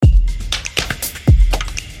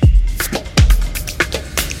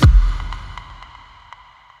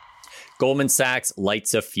Goldman Sachs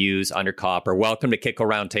lights a fuse under copper. Welcome to Kitco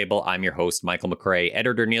Roundtable. I'm your host, Michael McRae.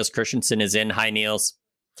 Editor Niels Christensen is in. Hi, Niels.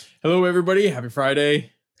 Hello, everybody. Happy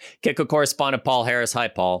Friday. Kitco correspondent Paul Harris. Hi,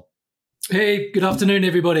 Paul. Hey, good afternoon,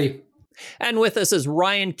 everybody. And with us is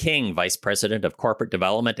Ryan King, Vice President of Corporate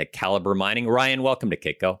Development at Calibre Mining. Ryan, welcome to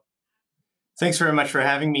Kitco. Thanks very much for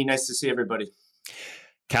having me. Nice to see everybody.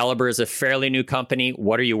 Calibre is a fairly new company.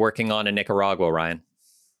 What are you working on in Nicaragua, Ryan?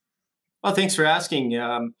 Well, thanks for asking.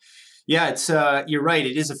 It's you're right.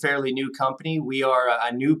 It is a fairly new company. We are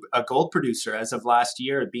a gold producer as of last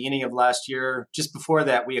year. At the beginning of last year, just before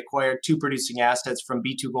that, we acquired two producing assets from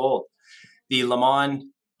B2Gold, the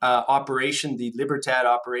Limon operation, the Libertad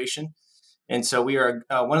operation. And so we are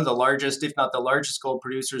one of the largest, if not the largest, gold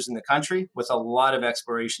producers in the country, with a lot of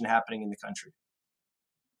exploration happening in the country.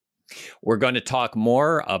 We're going to talk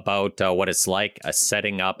more about what it's like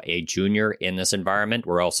setting up a junior in this environment.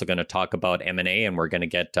 We're also going to talk about M&A, and we're going to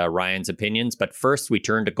get Ryan's opinions. But first, we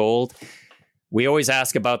turn to gold. We always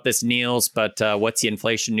ask about this, Niels, but what's the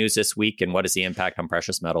inflation news this week, and what is the impact on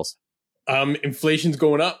precious metals? Inflation's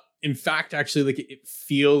going up. In fact, actually, it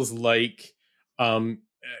feels like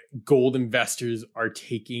gold investors are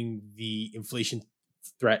taking the inflation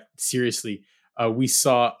threat seriously. We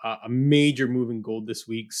saw a major move in gold this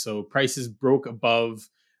week. So prices broke above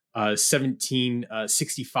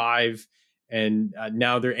 1765, and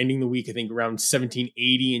now they're ending the week, I think, around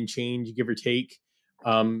 1780 and change, give or take,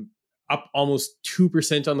 up almost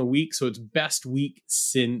 2% on the week. So it's best week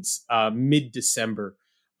since mid-December.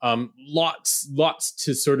 Lots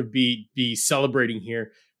to sort of be celebrating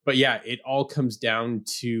here. But yeah, it all comes down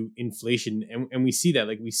to inflation. And we see that,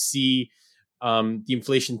 we see the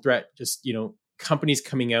inflation threat, just, companies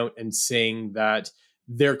coming out and saying that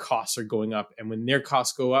their costs are going up. And when their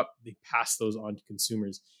costs go up, they pass those on to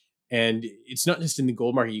consumers. And it's not just in the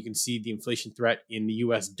gold market. You can see the inflation threat in the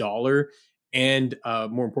US dollar and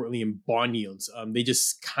more importantly, in bond yields. They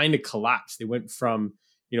just kind of collapsed. They went from,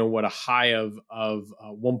 a high of above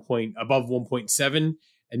 1.7,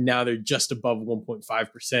 and now they're just above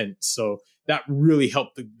 1.5%. So that really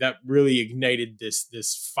helped. That really ignited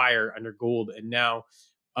this fire under gold. And now,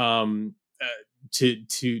 to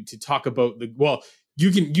talk about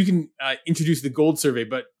you can introduce the gold survey,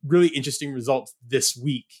 but really interesting results this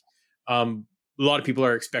week. A lot of people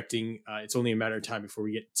are expecting it's only a matter of time before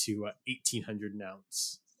we get to 1,800 an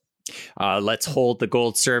ounce. Let's hold the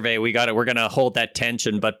gold survey. We're going to hold that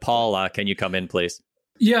tension. But Paul, can you come in, please?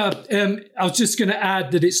 Yeah, I was just going to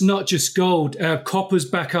add that it's not just gold. Copper's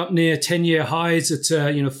back up near 10-year highs at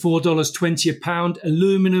 $4.20 a pound.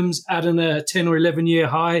 Aluminum's at a 10 or 11-year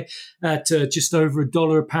high at just over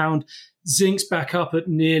 $1 a pound. Zinc's back up at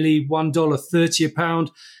nearly $1.30 a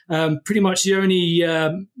pound. Pretty much the only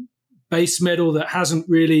base metal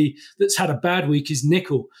that's had a bad week is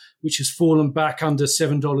nickel, which has fallen back under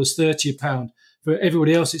 $7.30 a pound. For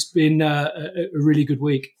everybody else, it's been a really good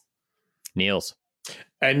week. Niels.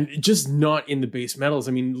 And just not in the base metals.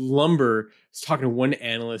 I mean, lumber, I was talking to one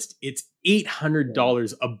analyst, it's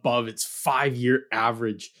 $800 above its 5-year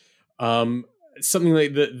average. Something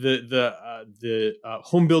like the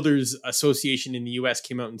Home Builders Association in the US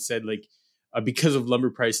came out and said, because of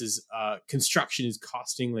lumber prices, construction is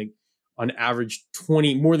costing on average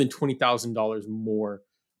more than $20,000 more.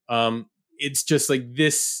 It's just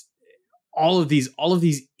this, all of these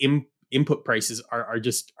input prices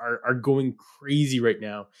are going crazy right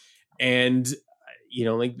now. And,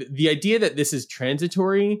 the idea that this is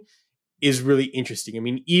transitory is really interesting. I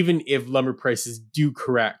mean, even if lumber prices do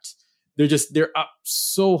correct, they're up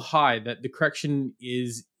so high that the correction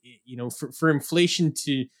is, for inflation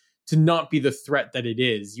to not be the threat that it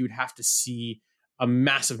is, you would have to see a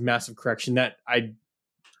massive, massive correction that I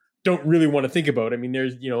don't really want to think about. I mean,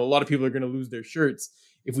 there's, a lot of people are going to lose their shirts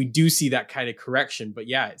if we do see that kind of correction. But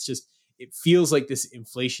yeah, it feels like this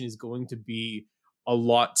inflation is going to be a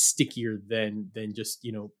lot stickier than just,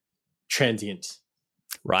 transient.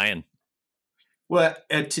 Ryan. Well,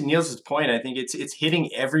 to Niels' point, I think it's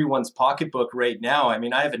hitting everyone's pocketbook right now. I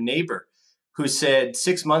mean, I have a neighbor who said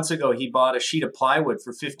 6 months ago he bought a sheet of plywood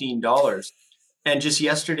for $15. And just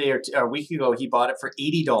yesterday or a week ago, he bought it for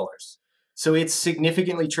 $80. So it's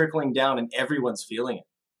significantly trickling down and everyone's feeling it.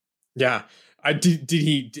 Yeah. Did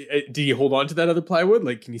he hold on to that other plywood?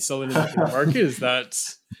 Can you sell it in the market? Is that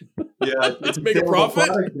it's make a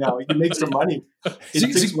profit now? You can make some money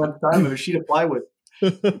in 6 months' time of a sheet of plywood.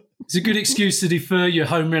 It's a good excuse to defer your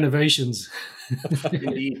home renovations.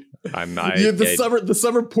 Indeed. The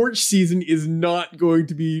summer porch season is not going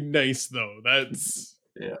to be nice, though. That's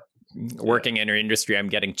Working in our industry, I'm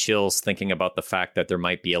getting chills thinking about the fact that there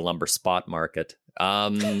might be a lumber spot market.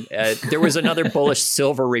 There was another bullish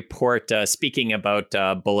silver report, speaking about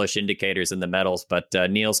bullish indicators in the metals, but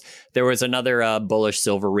Niels, there was another bullish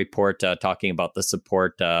silver report talking about the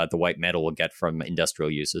support the white metal will get from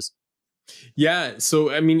industrial uses. Yeah,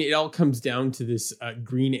 so I mean, it all comes down to this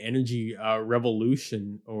green energy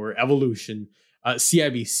revolution or evolution.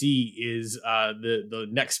 CIBC is the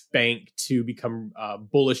next bank to become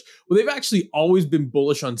bullish. Well, they've actually always been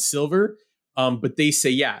bullish on silver. But they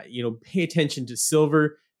say, pay attention to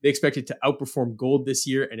silver. They expect it to outperform gold this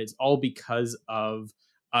year, and it's all because of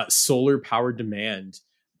solar power demand.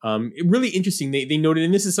 Really interesting. They noted,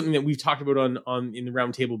 and this is something that we've talked about on in the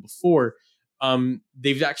roundtable before.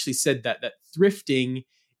 They've actually said that thrifting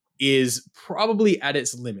is probably at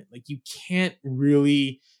its limit. Like you can't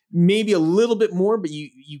really, maybe a little bit more, but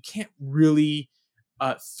you can't really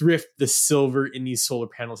thrift the silver in these solar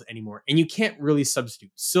panels anymore, and you can't really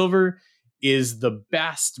substitute silver. Is the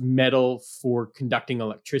best metal for conducting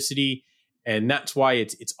electricity, and that's why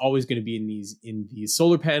it's always going to be in these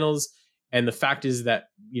solar panels. And the fact is that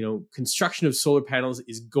construction of solar panels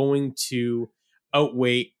is going to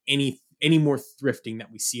outweigh any more thrifting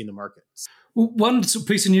that we see in the markets. Well, one sort of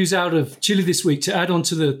piece of news out of Chile this week to add on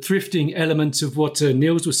to the thrifting element of what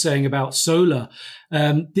Niels was saying about solar.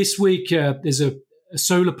 This week there's a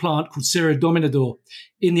solar plant called Cerro Dominador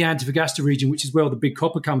in the Antofagasta region, which is where all the big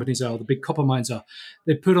copper companies are, the big copper mines are.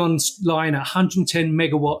 They put online 110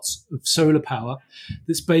 megawatts of solar power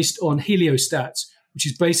that's based on heliostats, which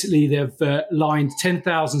is basically they've lined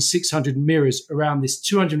 10,600 mirrors around this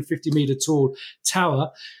 250 meter tall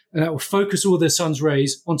tower, and that will focus all the sun's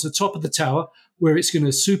rays onto the top of the tower, where it's going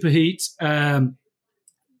to superheat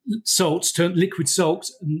salts, turn liquid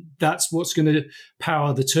salts, and that's what's going to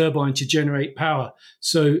power the turbine to generate power.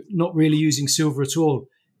 So not really using silver at all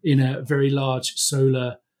in a very large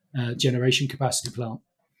solar generation capacity plant.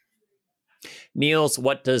 Niels,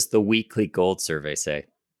 what does the weekly gold survey say?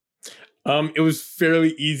 It was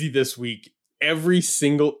fairly easy this week. Every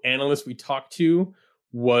single analyst we talked to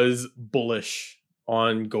was bullish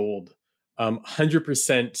on gold.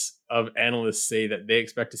 100% of analysts say that they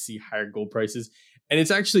expect to see higher gold prices. And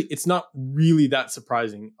it's not really that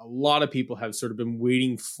surprising. A lot of people have sort of been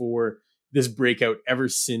waiting for this breakout ever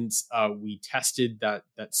since we tested that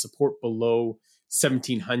support below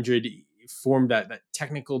 1700, formed that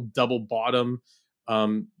technical double bottom.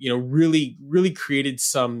 Really created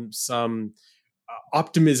some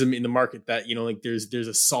optimism in the market that there's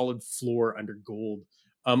a solid floor under gold.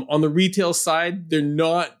 On the retail side, they're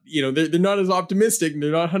not they're not as optimistic.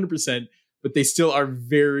 They're not 100%. But they still are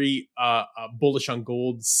very bullish on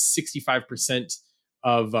gold. 65%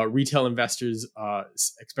 of retail investors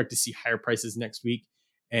expect to see higher prices next week.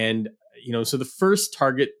 And, so the first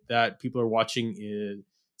target that people are watching is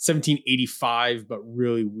 1785, but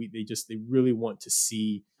really they really want to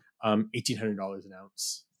see $1,800 an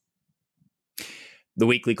ounce. The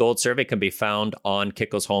weekly gold survey can be found on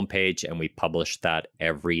Kitco's homepage, and we publish that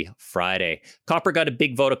every Friday. Copper got a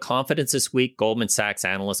big vote of confidence this week. Goldman Sachs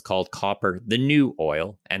analyst called copper the new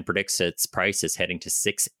oil and predicts its price is heading to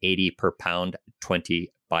 $6.80 per pound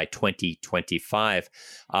by 2025.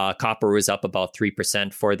 Copper was up about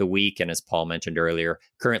 3% for the week, and as Paul mentioned earlier,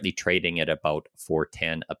 currently trading at about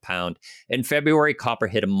 $4.10 a pound. In February, copper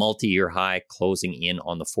hit a multi-year high, closing in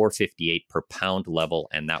on the $4.58 per pound level,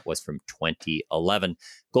 and that was from 2011.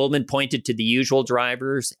 Goldman pointed to the usual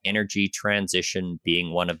drivers, energy transition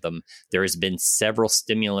being one of them. There has been several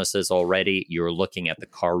stimuluses already. You're looking at the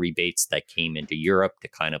car rebates that came into Europe to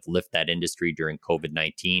kind of lift that industry during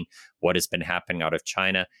COVID-19, what has been happening out of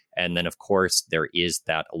China. And then, of course, there is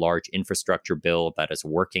that large infrastructure bill that is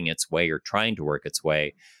working its way or trying to work its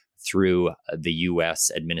way through the U.S.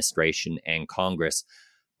 administration and Congress.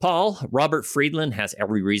 Paul, Robert Friedland has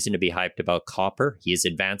every reason to be hyped about copper. He is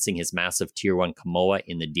advancing his massive Tier 1 Kamoa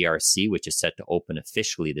in the DRC, which is set to open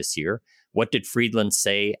officially this year. What did Friedland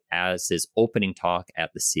say as his opening talk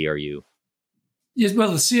at the CRU? Yes,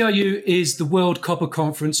 well, the CRU is the World Copper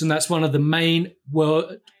Conference, and that's one of the main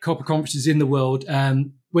world copper conferences in the world.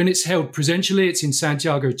 When it's held presentially, it's in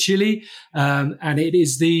Santiago, Chile, and it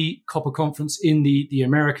is the copper conference in the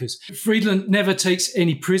Americas. Friedland never takes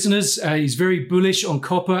any prisoners. He's very bullish on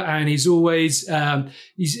copper, and he's always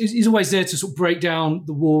he's always there to sort of break down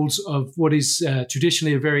the walls of what is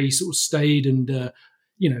traditionally a very sort of staid and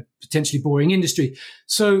potentially boring industry.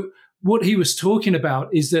 So what he was talking about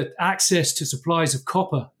is that access to supplies of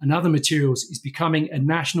copper and other materials is becoming a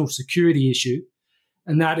national security issue.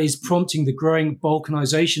 And that is prompting the growing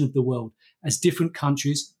balkanization of the world as different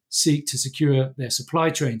countries seek to secure their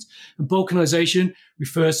supply chains. And balkanization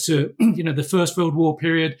refers to, the First World War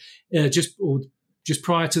period, just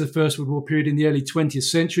prior to the First World War period in the early 20th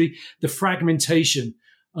century, the fragmentation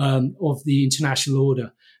of the international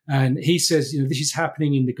order. And he says, this is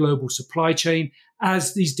happening in the global supply chain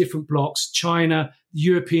as these different blocks, China, the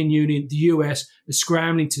European Union, the US, are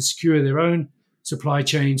scrambling to secure their own supply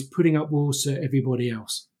chains, putting up walls to everybody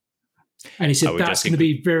else. And he said that's going to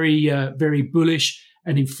be very, very bullish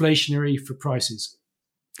and inflationary for prices.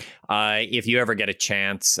 If you ever get a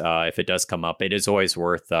chance, if it does come up, it is always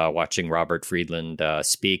worth watching Robert Friedland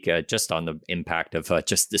speak just on the impact of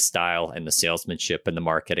just the style and the salesmanship and the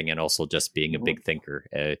marketing, and also just being a big thinker.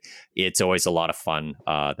 It's always a lot of fun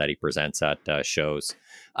that he presents at shows.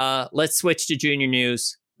 Let's switch to junior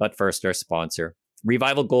news, but first our sponsor.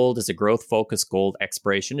 Revival Gold is a growth-focused gold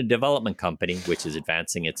exploration and development company which is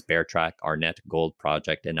advancing its Beartrack Arnett Gold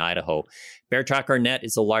project in Idaho. Beartrack Arnett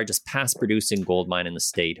is the largest past-producing gold mine in the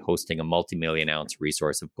state, hosting a multi-million-ounce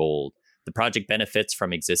resource of gold. The project benefits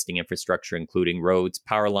from existing infrastructure, including roads,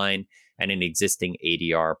 power line, and an existing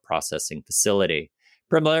ADR processing facility.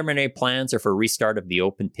 Preliminary plans are for restart of the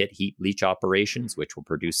open pit heap leach operations, which will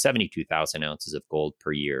produce 72,000 ounces of gold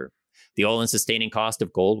per year. The all-in sustaining cost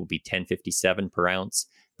of gold will be $10.57 per ounce.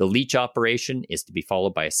 The leach operation is to be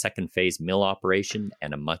followed by a second phase mill operation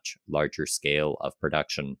and a much larger scale of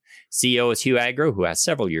production. CEO is Hugh Agro, who has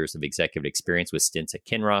several years of executive experience with stints at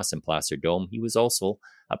Kinross and Placer Dome. He was also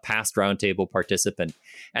a past roundtable participant.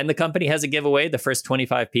 And the company has a giveaway. The first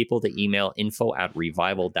 25 people to email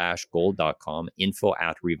info@revival-gold.com,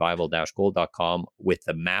 info@revival-gold.com with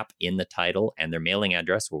the map in the title and their mailing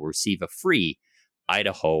address will receive a free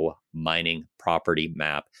Idaho mining property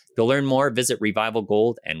map. To learn more, visit Revival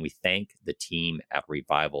Gold, and we thank the team at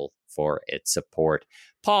Revival for its support.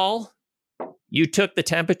 Paul, you took the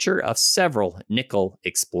temperature of several nickel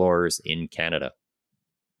explorers in Canada.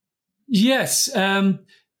 Yes.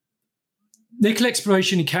 Nickel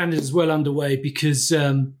exploration in Canada is well underway because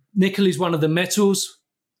nickel is one of the metals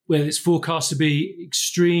where it's forecast to be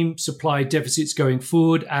extreme supply deficits going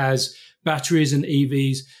forward as batteries and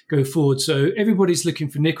EVs go forward. So everybody's looking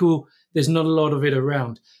for nickel. There's not a lot of it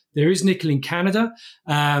around. There is nickel in Canada.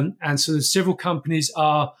 And so there's several companies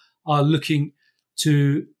are looking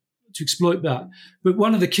to exploit that. But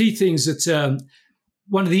one of the key things that,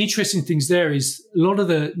 one of the interesting things there is a lot of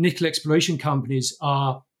the nickel exploration companies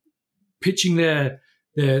are pitching they're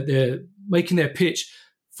making their pitch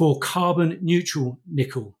for carbon neutral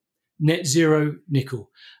nickel, net zero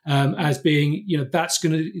nickel, as being, that's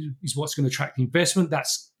is what's going to attract investment.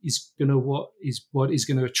 What is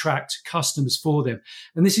going to attract customers for them.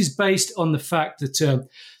 And this is based on the fact that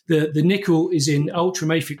the nickel is in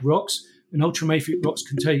ultramafic rocks, and ultramafic rocks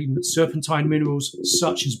contain serpentine minerals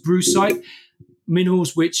such as brucite,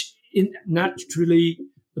 minerals which naturally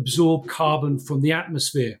absorb carbon from the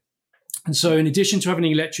atmosphere. And so in addition to having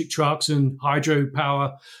electric trucks and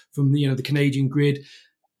hydropower from the Canadian grid,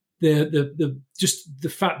 just the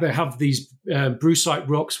fact they have these brucite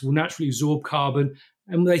rocks will naturally absorb carbon,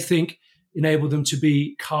 and they think enable them to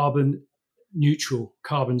be carbon neutral,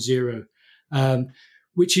 carbon zero,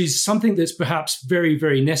 which is something that's perhaps very,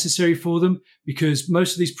 very necessary for them because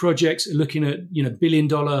most of these projects are looking at $1 billion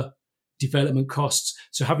development costs.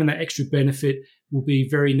 So having that extra benefit will be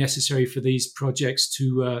very necessary for these projects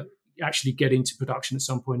to actually get into production at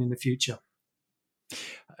some point in the future.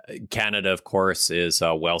 Canada, of course, is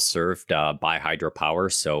well served by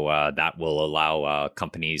hydropower, so that will allow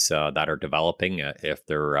companies that are developing, if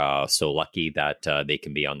they're so lucky that they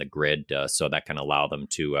can be on the grid, so that can allow them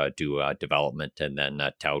to do development and then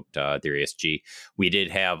tout their ESG. We did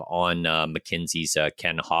have on McKinsey's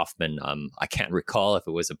Ken Hoffman. I can't recall if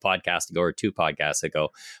it was a podcast ago or two podcasts ago,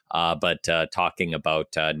 but talking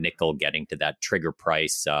about nickel getting to that trigger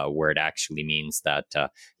price where it actually means that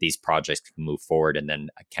these projects can move forward and then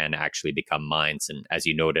can actually become mines. And as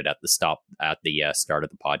you noted at the start of the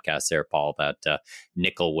podcast there, Paul, that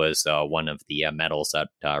nickel was one of the metals that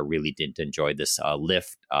really didn't enjoy this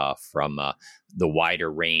lift from the wider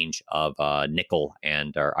range of nickel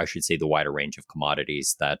or I should say the wider range of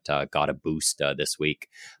commodities that got a boost this week.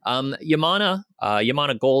 Yamana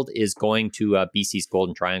Gold is going to BC's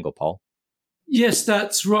Golden Triangle, Paul. Yes,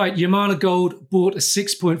 that's right. Yamana Gold bought a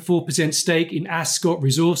 6.4% stake in Ascot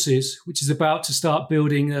Resources, which is about to start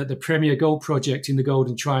building the premier gold project in the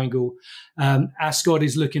Golden Triangle. Ascot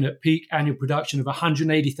is looking at peak annual production of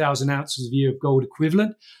 180,000 ounces a year of gold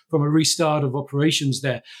equivalent from a restart of operations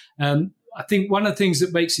there. I think one of the things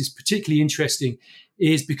that makes this particularly interesting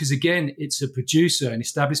is because, again, it's a producer, an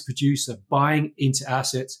established producer, buying into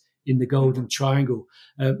assets in the Golden Triangle.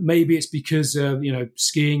 Maybe it's because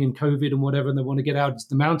skiing and COVID and whatever, and they want to get out into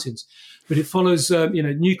the mountains. But it follows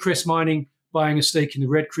Newcrest Mining buying a stake in the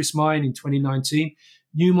Red Chris mine in 2019,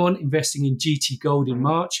 Newmont investing in GT Gold in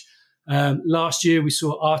March. Last year, we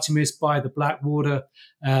saw Artemis buy the Blackwater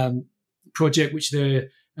project, which they're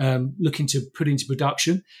looking to put into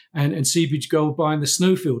production, and Seabridge Gold buying the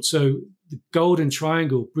Snowfield. So the Golden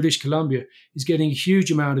Triangle, British Columbia, is getting a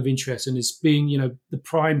huge amount of interest and is being, the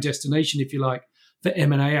prime destination, if you like, for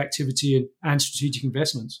M&A activity and strategic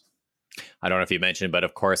investments. I don't know if you mentioned, but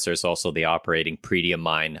of course, there's also the operating Pretium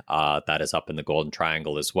mine that is up in the Golden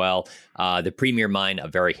Triangle as well. The Premier mine, a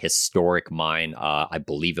very historic mine, I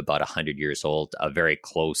believe about 100 years old, very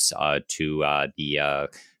close to the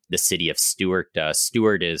city of Stewart.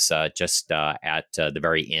 Stewart is just at the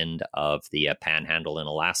very end of the Panhandle in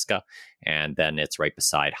Alaska, and then it's right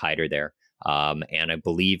beside Hyder there. And I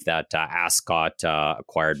believe that Ascot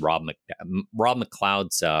acquired Rob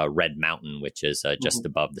McLeod's Red Mountain, which is just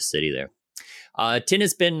above the city there. Tin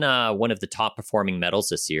has been one of the top performing metals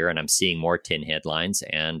this year, and I'm seeing more tin headlines.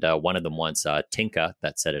 And one of them was Tinka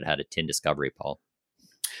that said it had a tin discovery, Paul.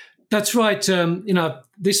 That's right.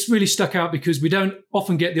 This really stuck out because we don't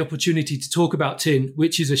often get the opportunity to talk about tin,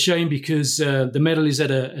 which is a shame because the metal is at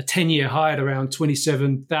a 10-year high at around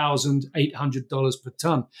 $27,800 per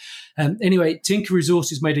ton. Anyway, Tinka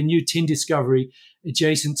Resources made a new tin discovery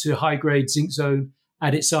adjacent to high-grade zinc zone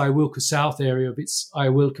at its Ayahuilca South area of its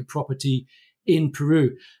Ayahuilca property in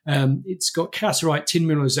Peru. It's got cassiterite tin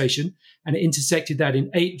mineralization, and it intersected that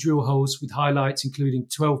in 8 drill holes with highlights including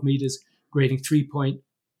 12 meters, grading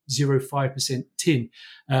 3.05% tin.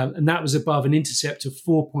 And that was above an intercept of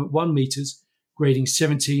 4.1 meters, grading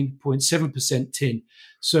 17.7% tin.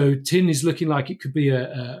 So tin is looking like it could be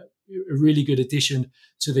a really good addition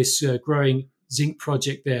to this growing zinc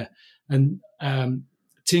project there. And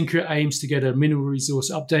Tinka aims to get a mineral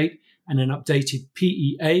resource update and an updated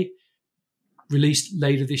PEA released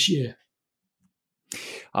later this year.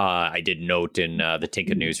 I did note in the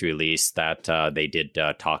Tinka news release that they did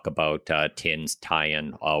talk about tin's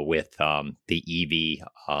tie-in with the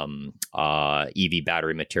EV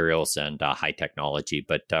battery materials and high technology,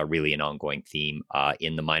 but really an ongoing theme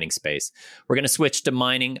in the mining space. We're going to switch to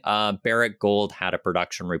mining. Barrick Gold had a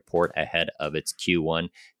production report ahead of its Q1.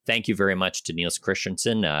 Thank you very much to Niels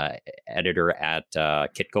Christensen, editor at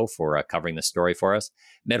Kitco, for covering the story for us.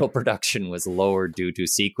 Metal production was lower due to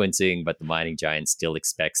sequencing, but the mining giant still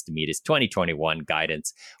expects to meet its 2021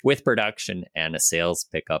 guidance with production and a sales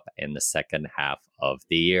pickup in the second half of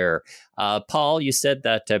the year. Paul, you said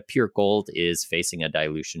that Pure Gold is facing a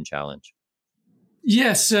dilution challenge.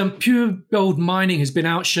 Yes, Pure Gold Mining has been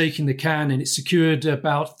out shaking the can, and it's secured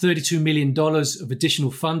about $32 million of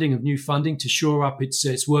additional funding, of new funding, to shore up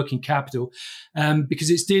its working capital,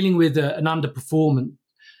 because it's dealing with an underperformance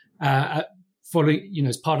following,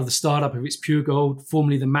 as part of the startup of its Pure Gold,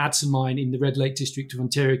 formerly the Madsen mine in the Red Lake district of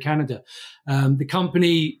Ontario, Canada. The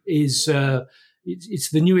company is it's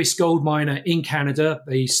the newest gold miner in Canada.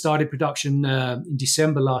 They started production in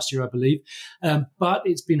December last year, I believe, but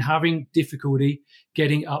it's been having difficulty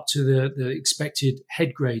getting up to the expected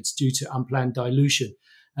head grades due to unplanned dilution.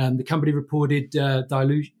 The company reported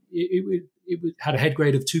dilution. It had a head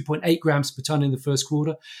grade of 2.8 grams per ton in the first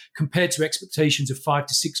quarter, compared to expectations of 5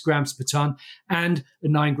 to 6 grams per ton and a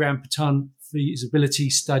 9 gram per ton feasibility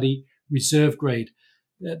study reserve grade.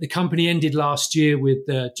 The company ended last year with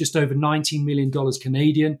just over $19 million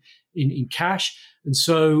Canadian in cash. And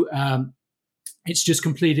so it's just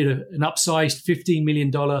completed an upsized $15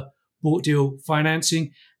 million bought deal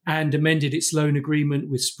financing and amended its loan agreement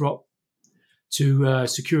with Sprott to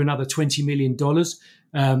secure another $20 million,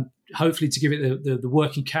 hopefully to give it the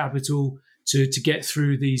working capital to get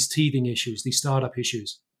through these teething issues, these startup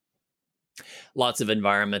issues. Lots of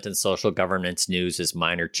environment and social governance news as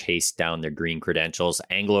miners chase down their green credentials.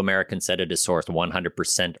 Anglo American said it has sourced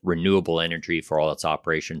 100% renewable energy for all its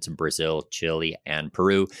operations in Brazil, Chile, and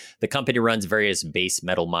Peru. The company runs various base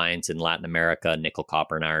metal mines in Latin America, nickel,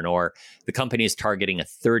 copper, and iron ore. The company is targeting a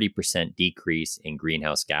 30% decrease in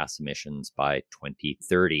greenhouse gas emissions by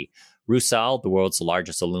 2030. Rusal, the world's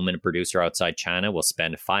largest aluminum producer outside China, will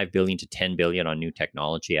spend $5 billion to $10 billion on new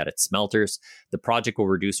technology at its smelters. The project will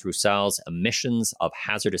reduce Rusal's emissions of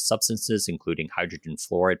hazardous substances, including hydrogen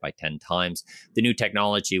fluoride, by 10 times. The new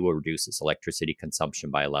technology will reduce its electricity consumption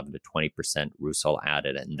by 11 to 20%, Rusal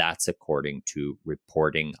added, and that's according to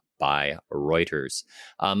reporting by Reuters.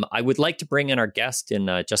 I would like to bring in our guest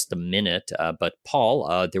in just a minute, but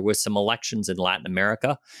Paul, there was some elections in Latin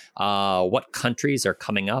America. What countries are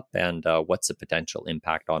coming up, and what's the potential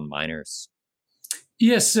impact on miners?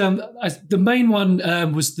 Yes, the main one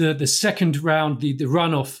was the second round, the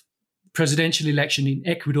runoff presidential election in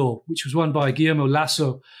Ecuador, which was won by Guillermo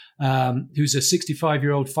Lasso, who's a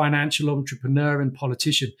 65-year-old financial entrepreneur and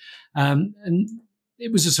politician. And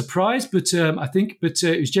it was a surprise, but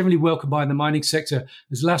it was generally welcomed by the mining sector,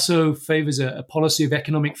 as Lasso favors a policy of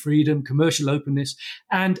economic freedom, commercial openness,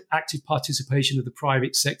 and active participation of the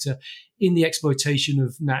private sector in the exploitation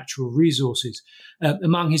of natural resources.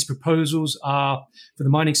 Among his proposals for the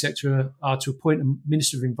mining sector are to appoint a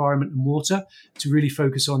Minister of Environment and Water to really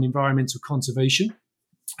focus on environmental conservation.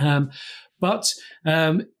 But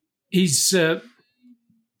his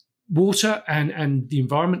water and the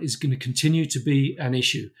environment is going to continue to be an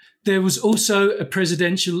issue. There was also a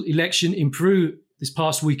presidential election in Peru this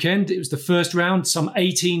past weekend. It was the first round. Some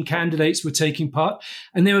 18 candidates were taking part.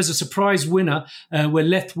 And there was a surprise winner where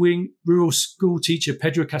left-wing rural school teacher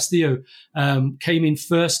Pedro Castillo came in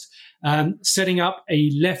first, setting up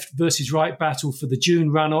a left versus right battle for the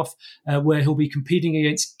June runoff, where he'll be competing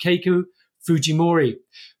against Keiko Fujimori.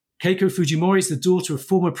 Keiko Fujimori is the daughter of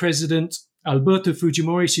former President Alberto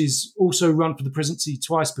Fujimori. She's also run for the presidency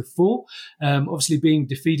twice before, obviously being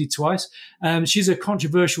defeated twice. She's a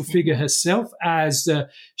controversial figure herself, as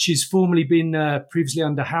she's formerly been previously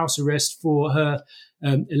under house arrest for her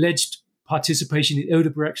alleged participation in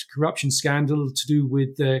Odebrecht corruption scandal to do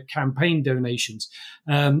with campaign donations.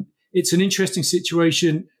 It's an interesting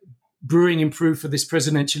situation brewing in Peru for this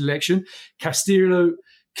presidential election. Castillo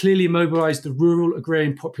clearly mobilized the rural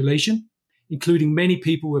agrarian population, including many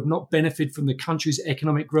people who have not benefited from the country's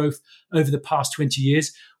economic growth over the past 20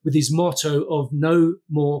 years, with his motto of no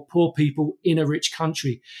more poor people in a rich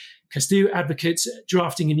country. Castillo advocates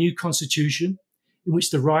drafting a new constitution in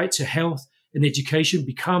which the right to health and education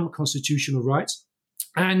become constitutional rights,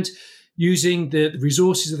 and using the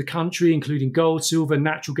resources of the country, including gold, silver,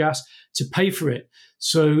 natural gas, to pay for it.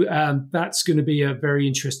 So that's going to be a very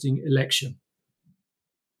interesting election.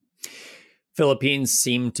 Philippines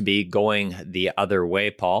seem to be going the other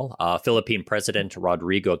way, Paul. Philippine President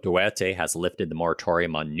Rodrigo Duterte has lifted the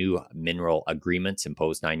moratorium on new mineral agreements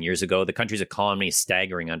imposed 9 years ago. The country's economy is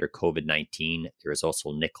staggering under COVID-19. There is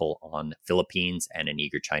also nickel on Philippines and an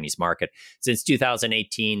eager Chinese market. Since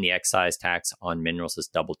 2018, the excise tax on minerals has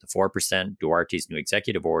doubled to 4%. Duterte's new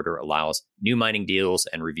executive order allows new mining deals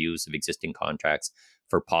and reviews of existing contracts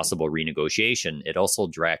for possible renegotiation. It also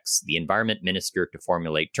directs the environment minister to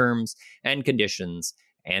formulate terms and conditions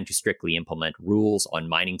and to strictly implement rules on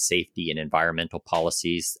mining safety and environmental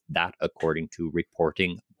policies, that according to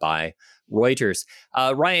reporting by Reuters.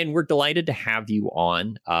 Ryan, we're delighted to have you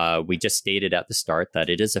on. We just stated at the start that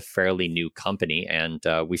it is a fairly new company, and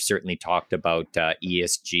we've certainly talked about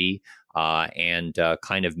ESG and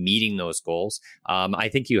kind of meeting those goals. I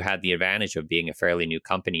think you had the advantage of being a fairly new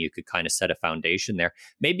company. You could kind of set a foundation there.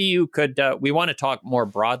 Maybe you could, we want to talk more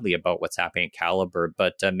broadly about what's happening at Calibre,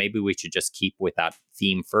 but maybe we should just keep with that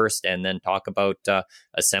theme first and then talk about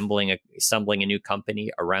assembling a new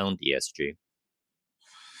company around ESG.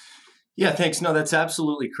 Yeah, thanks. No, that's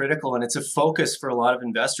absolutely critical. And it's a focus for a lot of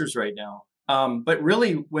investors right now. But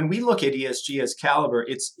really, when we look at ESG as Calibre,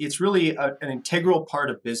 it's really an integral part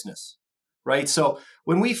of business, right? So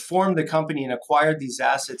when we formed the company and acquired these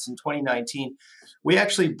assets in 2019, we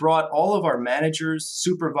actually brought all of our managers,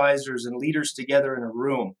 supervisors, and leaders together in a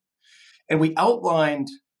room. And we outlined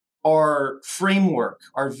our framework,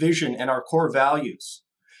 our vision, and our core values.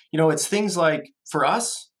 You know, it's things like, for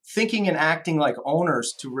us, thinking and acting like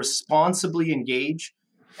owners to responsibly engage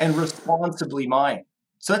and responsibly mine.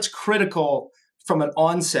 So that's critical from an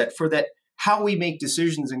onset for that, how we make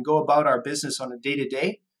decisions and go about our business on a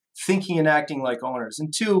day-to-day, thinking and acting like owners.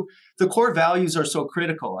 And two, the core values are so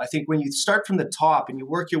critical. I think when you start from the top and you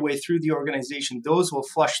work your way through the organization, those will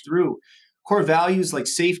flush through. Core values like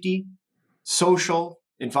safety, social,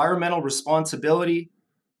 environmental responsibility,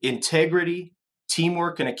 integrity,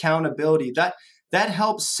 teamwork, and accountability, that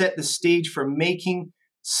helps set the stage for making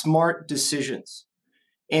smart decisions.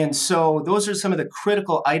 And so those are some of the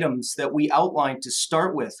critical items that we outlined to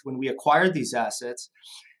start with when we acquired these assets.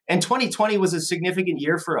 And 2020 was a significant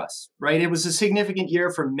year for us, right? It was a significant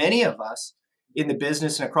year for many of us in the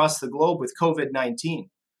business and across the globe with COVID-19.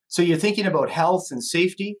 So you're thinking about health and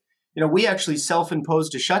safety. You know, we actually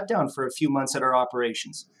self-imposed a shutdown for a few months at our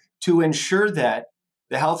operations to ensure that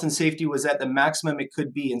the health and safety was at the maximum it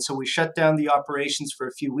could be. And so we shut down the operations for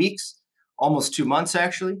a few weeks, almost 2 months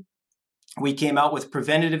actually. We came out with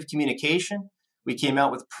preventative communication. We came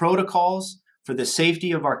out with protocols for the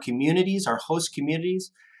safety of our communities, our host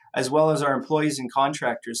communities, as well as our employees and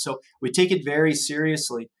contractors. So we take it very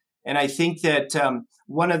seriously. And I think that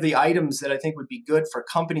one of the items that I think would be good for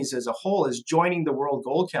companies as a whole is joining the World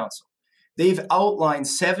Gold Council. They've outlined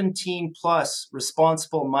 17 plus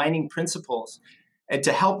responsible mining principles and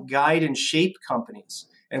to help guide and shape companies.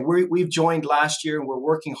 And we've joined last year, and we're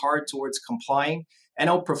working hard towards complying and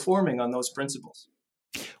outperforming on those principles.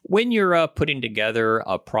 When you're putting together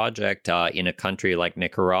a project in a country like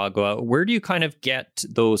Nicaragua, where do you kind of get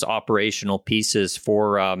those operational pieces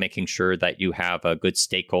for making sure that you have good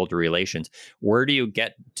stakeholder relations? Where do you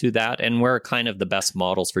get to that, and where are kind of the best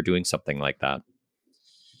models for doing something like that?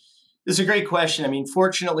 This is a great question. I mean,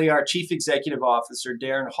 fortunately, our Chief Executive Officer,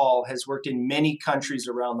 Darren Hall, has worked in many countries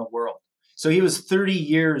around the world. So he was 30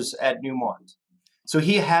 years at Newmont. So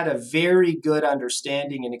he had a very good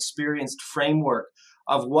understanding and experienced framework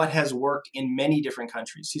of what has worked in many different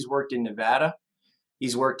countries. He's worked in Nevada,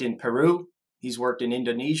 he's worked in Peru, he's worked in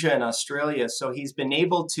Indonesia and Australia. So he's been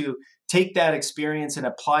able to take that experience and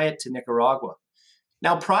apply it to Nicaragua.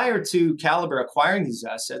 Now, prior to Calibre acquiring these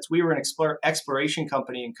assets, we were an exploration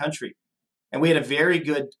company in country. And we had a very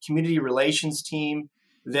good community relations team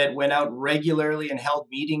that went out regularly and held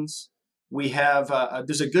meetings. We have,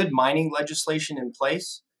 there's a good mining legislation in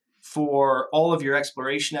place for all of your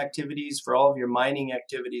exploration activities, for all of your mining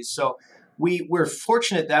activities. So we're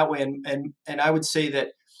fortunate that way. And I would say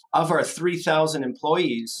that of our 3,000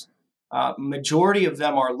 employees, majority of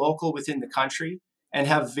them are local within the country and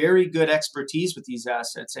have very good expertise with these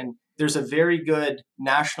assets. And there's a very good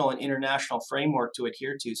national and international framework to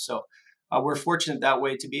adhere to. So we're fortunate that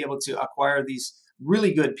way to be able to acquire these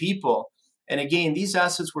really good people. And again, these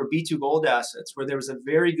assets were B2Gold assets, where there was a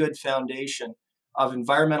very good foundation of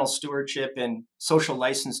environmental stewardship and social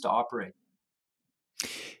license to operate.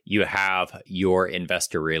 You have your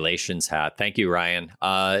investor relations hat. Thank you, Ryan.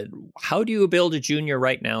 How do you build a junior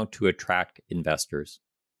right now to attract investors?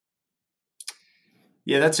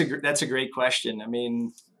 Yeah, that's a great question. I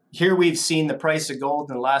mean, here we've seen the price of gold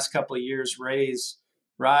in the last couple of years rise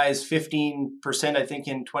 15%, I think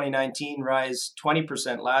in 2019, rise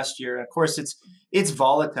 20% last year. And of course, it's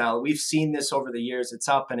volatile. We've seen this over the years. It's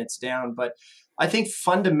up and it's down. But I think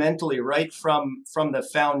fundamentally, right from the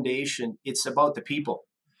foundation, it's about the people,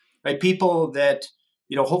 right? People that,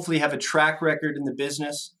 hopefully have a track record in the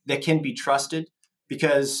business that can be trusted,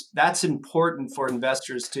 because that's important for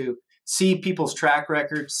investors to see people's track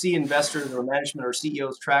record, see investors or management or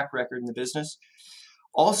CEOs' track record in the business.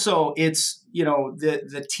 Also, it's,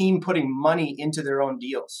 the team putting money into their own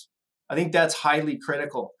deals. I think that's highly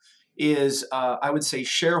critical, is I would say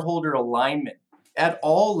shareholder alignment at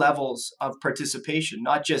all levels of participation,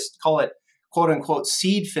 not just call it quote unquote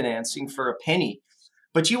seed financing for a penny,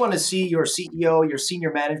 but you want to see your CEO, your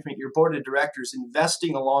senior management, your board of directors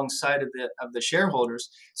investing alongside of the shareholders.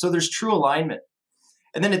 So there's true alignment.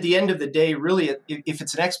 And then at the end of the day, really, if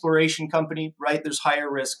it's an exploration company, right, there's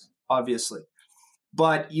higher risk, obviously.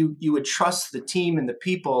 But you would trust the team and the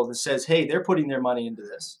people that says, hey, they're putting their money into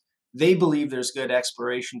this. They believe there's good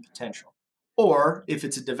exploration potential. Or if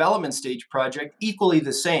it's a development stage project, equally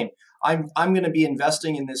the same. I'm going to be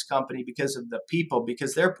investing in this company because of the people,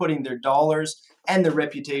 because they're putting their dollars and their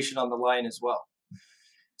reputation on the line as well.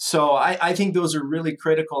 So I think those are really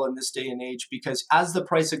critical in this day and age, because as the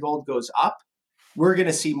price of gold goes up, we're going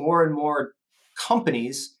to see more and more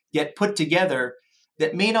companies get put together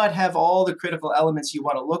that may not have all the critical elements you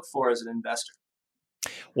want to look for as an investor.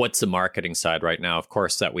 What's the marketing side right now? Of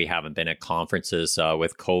course, that we haven't been at conferences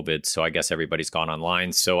with COVID, so I guess everybody's gone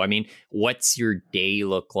online. So, I mean, what's your day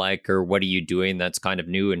look like, or what are you doing that's kind of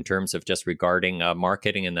new in terms of just regarding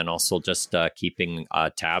marketing, and then also just keeping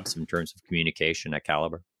tabs in terms of communication at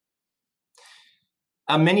Calibre?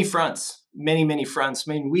 Many fronts, many fronts.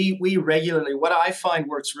 I mean, we regularly, what I find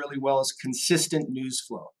works really well is consistent news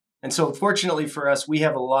flow. And so fortunately for us, we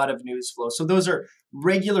have a lot of news flow. So those are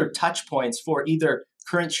regular touch points for either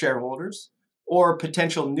current shareholders or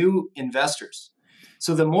potential new investors.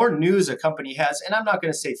 So the more news a company has, and I'm not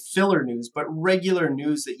going to say filler news, but regular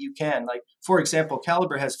news that you can, like, for example,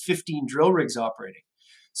 Calibre has 15 drill rigs operating.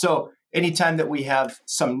 So anytime that we have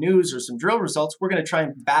some news or some drill results, we're going to try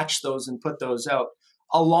and batch those and put those out,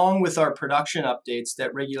 along with our production updates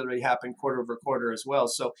that regularly happen quarter over quarter as well.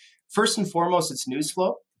 So first and foremost, it's news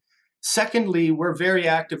flow. Secondly, we're very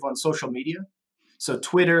active on social media. So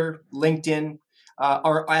Twitter, LinkedIn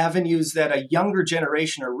are avenues that a younger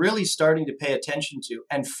generation are really starting to pay attention to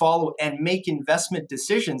and follow and make investment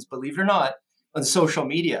decisions, believe it or not, on social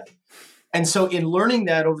media. And so in learning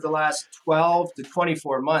that over the last 12 to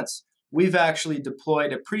 24 months, we've actually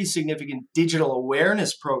deployed a pretty significant digital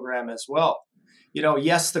awareness program as well.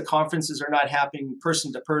 Yes, the conferences are not happening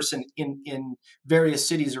person to person in various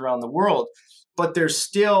cities around the world, but there's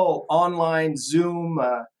still online Zoom,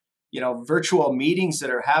 virtual meetings that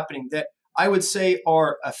are happening that I would say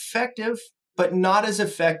are effective, but not as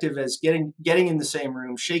effective as getting in the same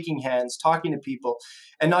room, shaking hands, talking to people,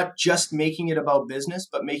 and not just making it about business,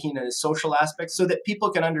 but making it a social aspect so that people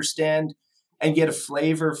can understand and get a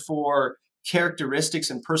flavor for characteristics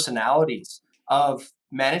and personalities of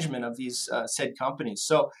management of these said companies.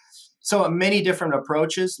 So many different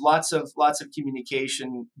approaches, lots of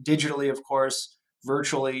communication, digitally, of course,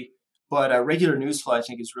 virtually, but regular newsflow, I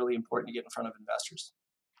think, is really important to get in front of investors.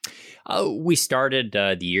 We started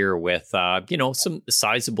the year with, some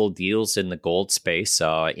sizable deals in the gold space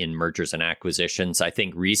in mergers and acquisitions. I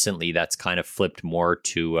think recently that's kind of flipped more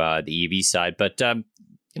to the EV side. But,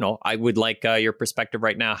 I would like your perspective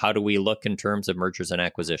right now. How do we look in terms of mergers and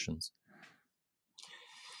acquisitions?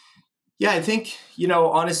 Yeah, I think,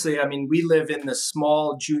 honestly, we live in the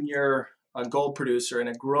small junior gold producer and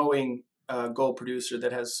a growing gold producer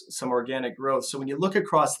that has some organic growth. So when you look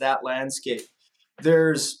across that landscape,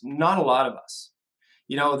 there's not a lot of us,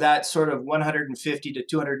 that sort of 150 to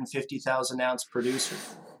 250,000 ounce producer.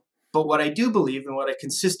 But what I do believe and what I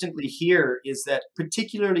consistently hear is that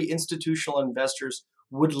particularly institutional investors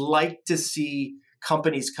would like to see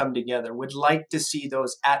companies come together, would like to see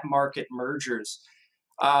those at market mergers.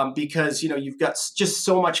 Because you've got just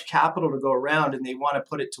so much capital to go around, and they want to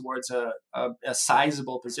put it towards a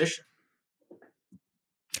sizable position.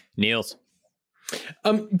 Niels,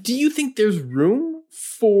 do you think there's room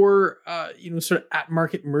for sort of at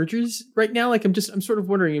market mergers right now? Like, I'm sort of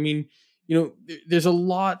wondering. There's a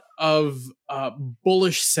lot of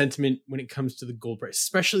bullish sentiment when it comes to the gold price,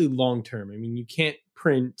 especially long term. You can't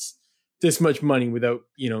print this much money without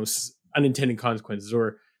unintended consequences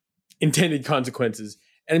or intended consequences.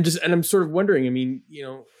 And I'm sort of wondering,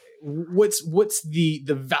 what's the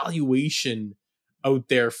valuation out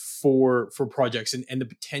there for projects and the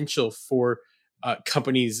potential for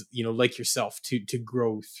companies, like yourself to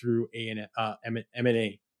grow through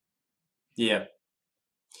M&A? Yeah.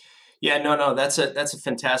 No, that's a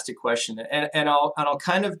fantastic question. And I'll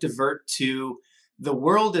kind of divert to the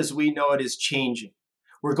world as we know it is changing.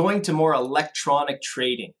 We're going to more electronic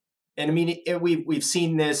trading. And we've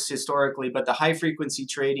seen this historically, but the high frequency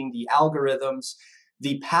trading, the algorithms,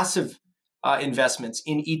 the passive investments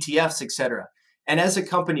in ETFs, et cetera. And as a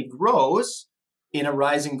company grows in a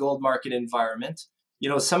rising gold market environment,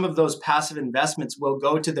 some of those passive investments will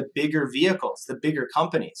go to the bigger vehicles, the bigger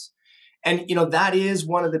companies. And, that is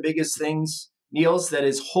one of the biggest things, Niels, that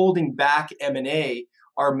is holding back M&A.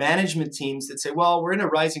 Our management teams that say, well, we're in a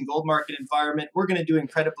rising gold market environment. We're going to do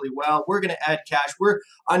incredibly well. We're going to add cash. We're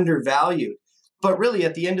undervalued. But really,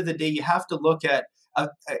 at the end of the day, you have to look at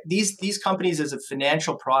these companies as a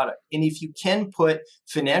financial product. And if you can put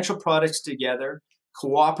financial products together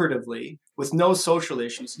cooperatively with no social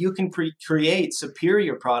issues, you can create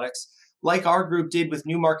superior products like our group did with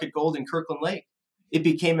Newmarket Gold and Kirkland Lake. It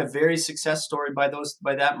became a very success story by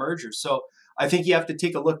that merger. So I think you have to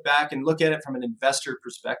take a look back and look at it from an investor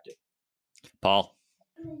perspective. Paul?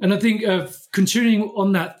 And I think continuing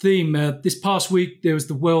on that theme, this past week there was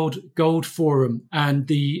the World Gold Forum, and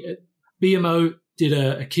the BMO did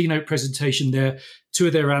a keynote presentation there. Two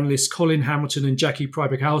of their analysts, Colin Hamilton and Jackie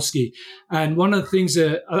Prybakowski. And one of the things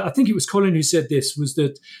that I think it was Colin who said this was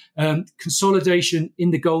that consolidation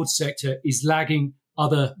in the gold sector is lagging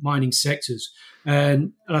other mining sectors.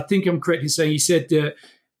 And I think I'm correct in saying he said that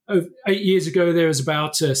 8 years ago there was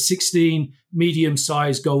about 16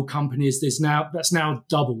 medium-sized gold companies. That's now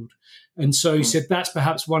doubled. And so he said that's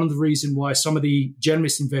perhaps one of the reasons why some of the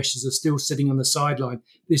generalist investors are still sitting on the sideline.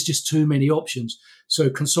 There's just too many options. So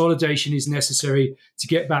consolidation is necessary to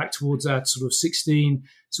get back towards that sort of 16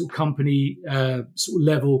 sort of company sort of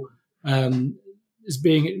level as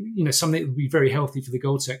being something that would be very healthy for the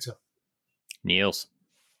gold sector. Niels?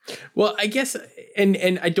 Well, I guess,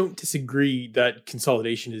 and I don't disagree that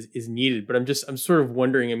consolidation is needed, but I'm sort of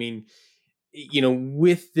wondering,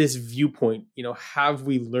 with this viewpoint, have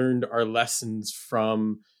we learned our lessons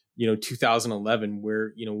from, 2011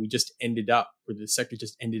 where, we just ended up, where the sector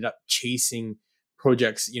just ended up chasing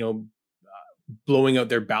projects, blowing out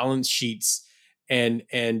their balance sheets and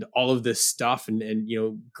all of this stuff and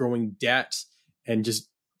growing debt and just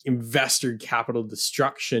investor capital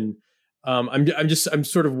destruction. I'm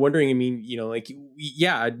sort of wondering,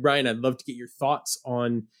 Ryan, I'd love to get your thoughts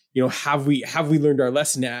on, have we learned our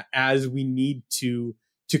lesson as we need to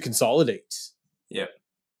consolidate? Yeah.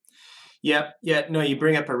 No, you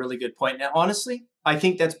bring up a really good point. Now, honestly, I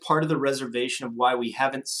think that's part of the reservation of why we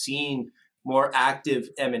haven't seen more active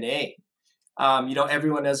M&A.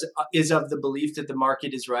 Everyone is of the belief that the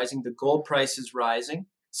market is rising, the gold price is rising.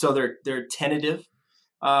 So they're tentative,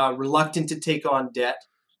 reluctant to take on debt.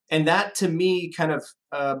 And that, to me, kind of,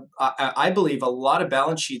 I believe a lot of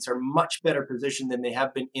balance sheets are much better positioned than they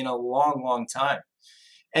have been in a long, long time.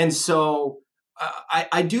 And so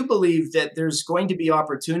I do believe that there's going to be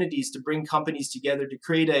opportunities to bring companies together to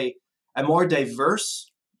create a more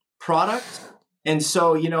diverse product. And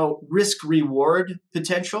so, risk reward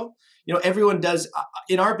potential, everyone does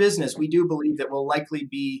in our business. We do believe that we'll likely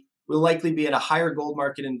be in a higher gold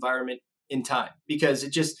market environment in time, because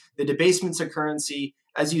the debasements of currency,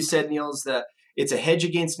 as you said, Niels, it's a hedge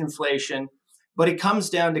against inflation, but it comes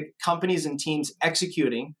down to companies and teams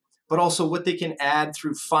executing, but also what they can add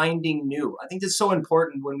through finding new. I think that's so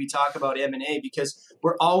important when we talk about M&A, because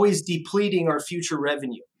we're always depleting our future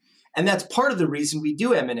revenue. And that's part of the reason we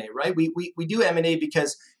do M&A, right? We do M&A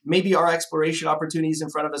because maybe our exploration opportunities in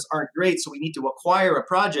front of us aren't great, so we need to acquire a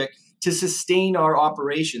project to sustain our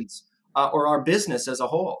operations or our business as a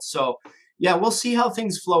whole. So, yeah, we'll see how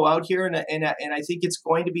things flow out here, and I think it's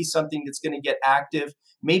going to be something that's going to get active.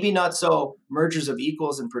 Maybe not so mergers of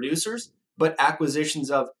equals and producers, but acquisitions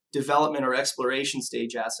of development or exploration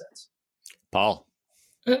stage assets. Paul?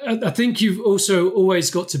 I think you've also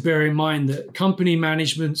always got to bear in mind that company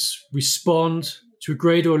managements respond to a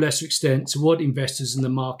greater or lesser extent to what investors in the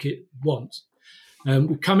market want.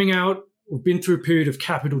 We're coming out, we've been through a period of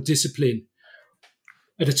capital discipline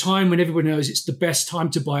at a time when everyone knows it's the best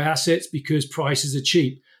time to buy assets because prices are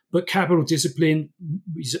cheap. But capital discipline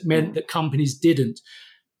meant that companies didn't.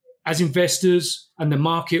 As investors and the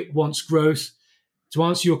market wants growth, to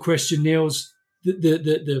answer your question, Niels,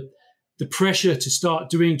 the pressure to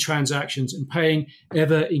start doing transactions and paying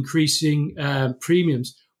ever increasing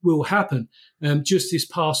premiums will happen. Just this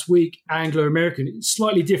past week, Anglo American, it's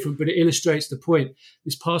slightly different, but it illustrates the point.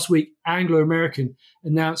 This past week, Anglo American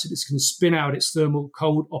announced that it's going to spin out its thermal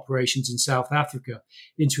coal operations in South Africa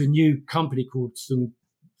into a new company called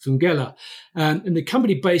Thungela. And the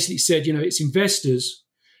company basically said, its investors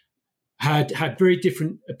had very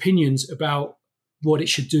different opinions about what it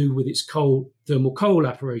should do with its thermal coal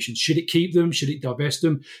operations. Should it keep them? Should it divest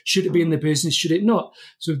them? Should it be in the business? Should it not?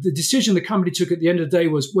 So the decision the company took at the end of the day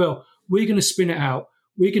was, well, we're going to spin it out.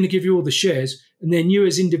 We're going to give you all the shares. And then you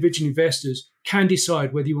as individual investors can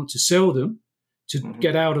decide whether you want to sell them to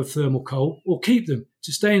get out of thermal coal or keep them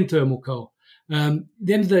to stay in thermal coal. At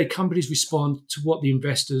the end of the day, companies respond to what the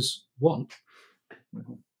investors want.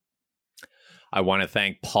 I want to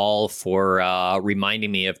thank Paul for reminding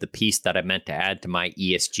me of the piece that I meant to add to my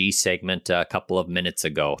ESG segment a couple of minutes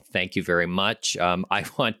ago. Thank you very much. I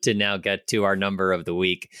want to now get to our number of the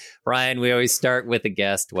week. Ryan, we always start with a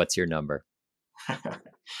guest. What's your number?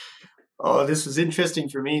 Oh, this was interesting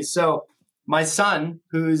for me. So my son,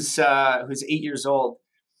 who's 8 years old,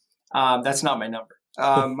 that's not my number.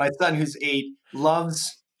 My son, who's 8,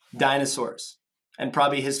 loves dinosaurs. And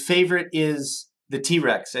probably his favorite is the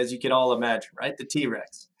T-Rex, as you can all imagine, right? The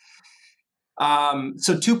T-Rex.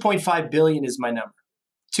 So 2.5 billion is my number.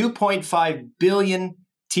 2.5 billion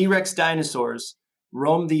T-Rex dinosaurs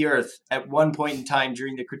roamed the earth at one point in time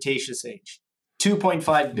during the Cretaceous age.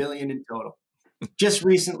 2.5 billion in total. Just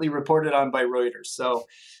recently reported on by Reuters. So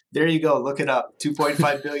there you go. Look it up.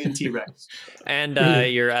 2.5 billion T-Rex. And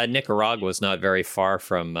your Nicaragua was not very far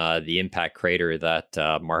from the impact crater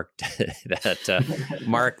that marked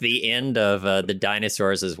marked the end of the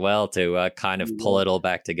dinosaurs as well, to kind of pull it all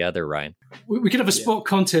back together, Ryan. We could have a sport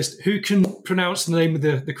contest. Who can pronounce the name of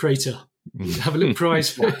the crater? Have a little prize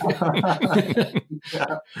for it.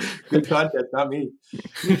 Yeah. Good contest, not me.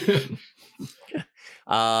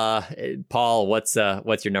 Paul, what's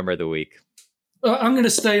your number of the week? I'm going to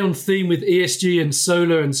stay on theme with ESG and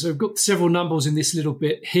solar, and so I've got several numbers in this little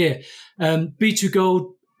bit here.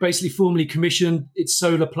 B2Gold basically formally commissioned its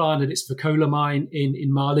solar plant at its Fekola mine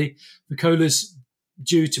in Mali. Fekola's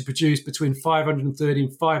due to produce between 530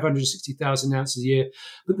 and 560,000 ounces a year,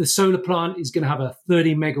 but the solar plant is going to have a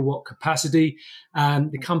 30 megawatt capacity,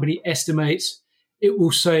 and the company estimates it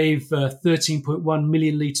will save 13.1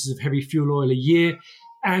 million litres of heavy fuel oil a year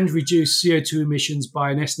and reduce CO2 emissions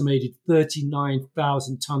by an estimated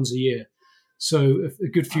 39,000 tonnes a year. So a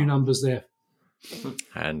good few numbers there.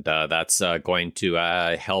 And that's going to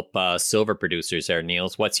help silver producers there,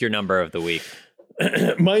 Niels. What's your number of the week?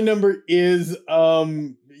 My number is,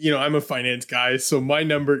 I'm a finance guy, so my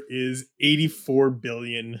number is 84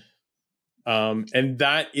 billion. And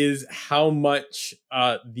that is how much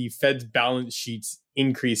the Fed's balance sheets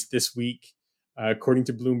increased this week. According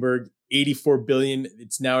to Bloomberg, 84 billion.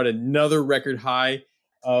 It's now at another record high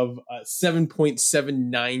of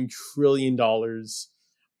 $7.79 trillion.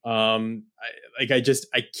 I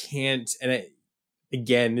can't. And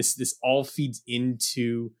again, this all feeds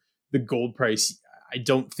into the gold price. I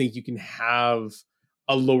don't think you can have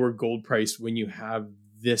a lower gold price when you have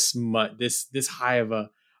this high of a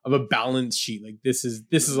balance sheet. Like this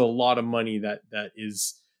is a lot of money that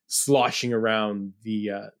is sloshing around the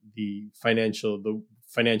financial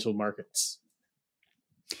markets.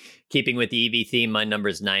 Keeping with the EV theme, my number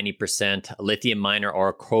is 90%. Lithium miner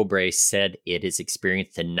Orocobre said it has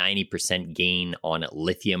experienced a 90% gain on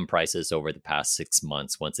lithium prices over the past 6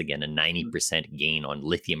 months. Once again, a 90% gain on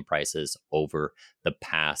lithium prices over the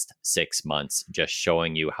past 6 months, just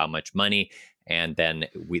showing you how much money. And then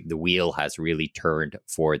the wheel has really turned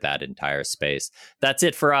for that entire space. That's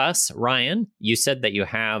it for us. Ryan, you said that you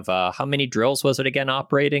have, how many drills was it again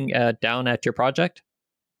operating down at your project?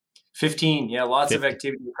 15. Yeah, lots of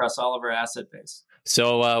activity across all of our asset base.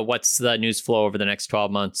 So what's the news flow over the next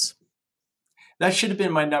 12 months? That should have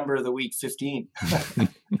been my number of the week, 15.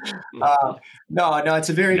 No, it's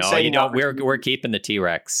a very exciting. We're keeping the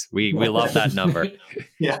T-Rex. We love that number.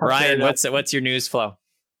 Yeah, Ryan, what's your news flow?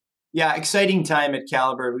 Yeah, exciting time at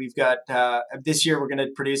Calibre. We've got this year we're going to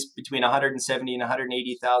produce between 170 and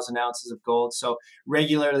 180,000 ounces of gold. So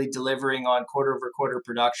regularly delivering on quarter-over-quarter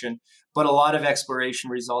production, but a lot of exploration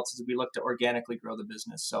results as we look to organically grow the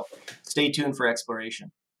business. So stay tuned for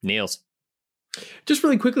exploration. Niels. Just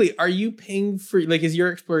really quickly, are you paying for, like, is your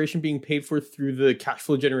exploration being paid for through the cash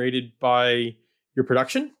flow generated by your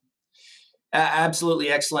production? Absolutely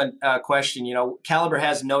excellent question. Calibre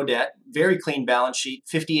has no debt, very clean balance sheet,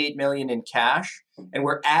 58 million in cash, and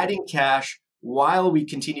we're adding cash while we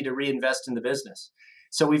continue to reinvest in the business.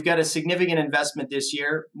 So we've got a significant investment this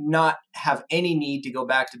year, not have any need to go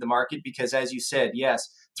back to the market because, as you said, yes,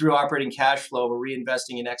 through operating cash flow, we're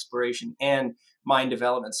reinvesting in exploration and mine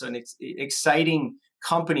development. So an exciting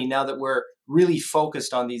company now that we're really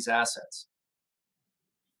focused on these assets.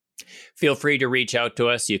 Feel free to reach out to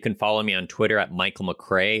us. You can follow me on Twitter at Michael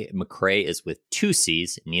McRae. McRae is with 2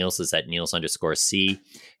 C's. Niels is at Niels_C.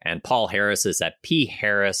 And Paul Harris is at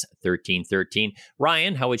PHarris1313.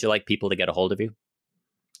 Ryan, how would you like people to get a hold of you?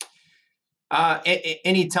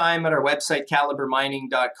 Anytime at our website,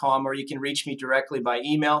 calibremining.com, or you can reach me directly by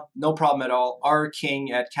email. No problem at all.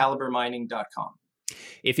 rking@calibremining.com.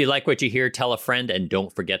 If you like what you hear, tell a friend, and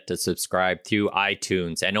don't forget to subscribe to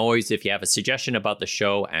iTunes. And always, if you have a suggestion about the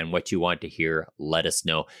show and what you want to hear, let us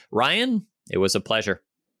know. Ryan, it was a pleasure.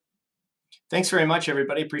 Thanks very much,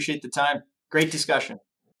 everybody. Appreciate the time. Great discussion.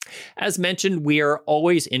 As mentioned, we are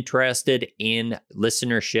always interested in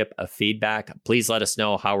listenership feedback. Please let us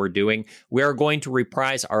know how we're doing. We are going to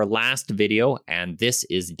reprise our last video, and this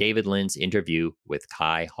is David Lynn's interview with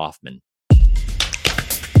Kai Hoffmann.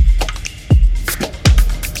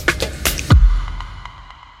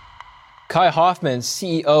 Kai Hoffmann,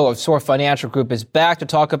 CEO of SOAR Financial Group, is back to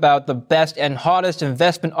talk about the best and hottest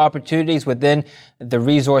investment opportunities within the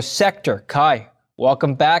resource sector. Kai,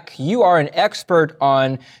 welcome back. You are an expert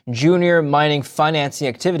on junior mining financing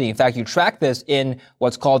activity. In fact, you track this in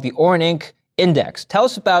what's called the Oren Inc. Index. Tell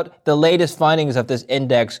us about the latest findings of this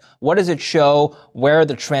index. What does it show? Where are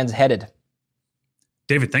the trends headed?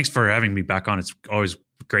 David, thanks for having me back on. It's always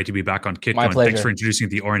great to be back on Kitco. My pleasure. Thanks for introducing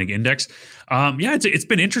the Oren Inc. Index. It's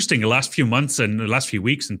been interesting the last few months and the last few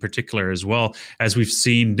weeks in particular as well, as we've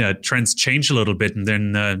seen trends change a little bit. And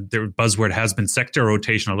then the buzzword has been sector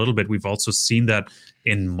rotation a little bit. We've also seen that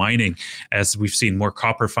in mining, as we've seen more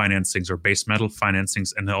copper financings or base metal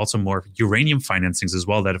financings, and also more uranium financings as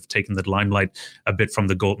well that have taken the limelight a bit from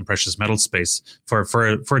the gold and precious metal space for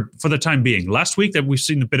the time being. Last week that we've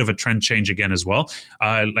seen a bit of a trend change again as well.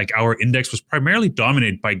 Like our index was primarily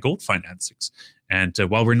dominated by gold financings. And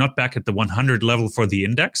while we're not back at the 100 level for the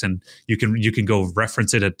index, and you can go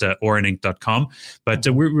reference it at oreninc.com, but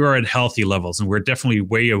we're at healthy levels, and we're definitely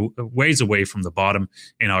ways away from the bottom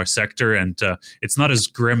in our sector, and it's not as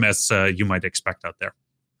grim as you might expect out there.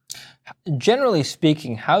 Generally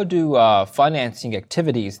speaking, how do financing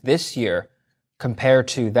activities this year compare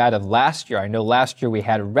to that of last year? I know last year we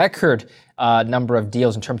had a record number of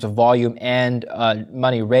deals in terms of volume and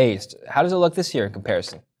money raised. How does it look this year in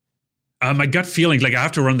comparison? My gut feeling, like I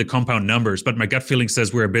have to run the compound numbers, but my gut feeling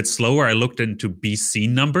says we're a bit slower. I looked into BC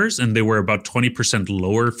numbers and they were about 20%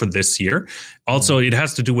 lower for this year. Also, it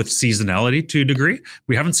has to do with seasonality to a degree.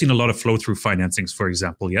 We haven't seen a lot of flow through financings, for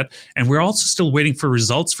example, yet. And we're also still waiting for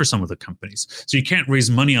results for some of the companies. So you can't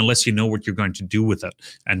raise money unless you know what you're going to do with it.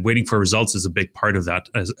 And waiting for results is a big part of that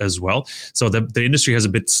as well. So the industry has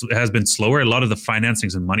been slower. A lot of the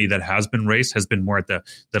financings and money that has been raised has been more at the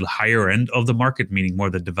higher end of the market, meaning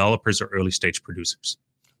more the developers or early stage producers.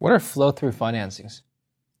 What are flow-through financings?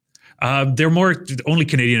 They're more only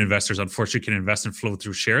Canadian investors, unfortunately, can invest in flow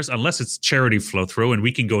through shares unless it's charity flow through, and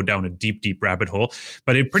we can go down a deep, deep rabbit hole.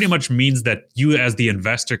 But it pretty much means that you, as the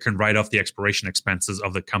investor, can write off the exploration expenses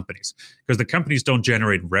of the companies because the companies don't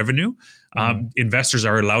generate revenue. Investors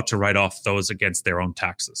are allowed to write off those against their own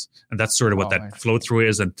taxes, and that's sort of what that flow through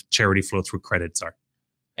is, and charity flow through credits are.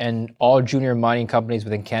 And all junior mining companies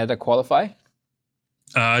within Canada qualify?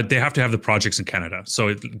 They have to have the projects in Canada. So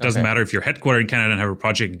it doesn't matter if you're headquartered in Canada and have a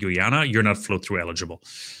project in Guyana, you're not flow through eligible.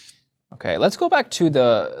 Okay, let's go back to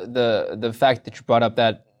the fact that you brought up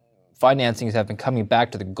that financings have been coming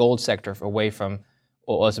back to the gold sector away from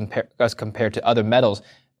as compared to other metals.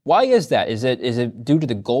 Why is that? Is it due to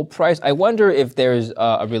the gold price? I wonder if there's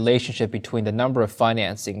a relationship between the number of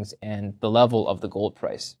financings and the level of the gold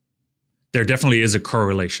price. There definitely is a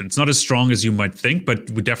correlation. It's not as strong as you might think, but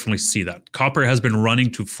we definitely see that. Copper has been running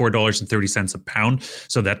to $4.30 a pound,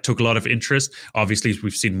 so that took a lot of interest. Obviously,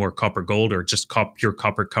 we've seen more copper gold or just pure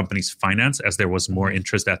copper companies finance as there was more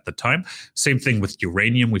interest at the time. Same thing with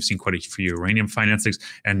uranium. We've seen quite a few uranium financings,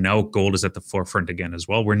 and now gold is at the forefront again as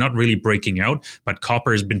well. We're not really breaking out, but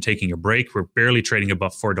copper has been taking a break. We're barely trading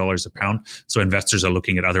above $4 a pound, so investors are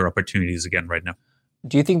looking at other opportunities again right now.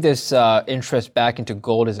 Do you think this interest back into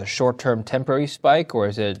gold is a short-term temporary spike, or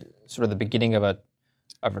is it sort of the beginning of a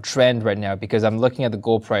trend right now? Because I'm looking at the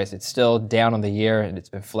gold price; it's still down on the year, and it's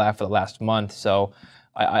been flat for the last month. So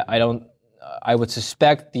I would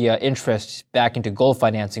suspect the interest back into gold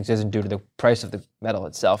financings isn't due to the price of the metal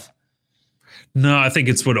itself. No, I think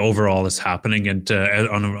it's what overall is happening. And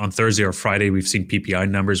on Thursday or Friday, we've seen PPI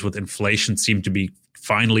numbers with inflation seem to be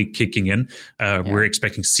finally kicking in. We're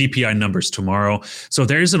expecting CPI numbers tomorrow. So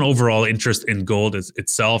there is an overall interest in gold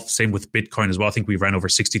itself. Same with Bitcoin as well. I think we ran over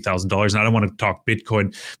 $60,000. And I don't want to talk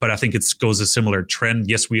Bitcoin, but I think it goes a similar trend.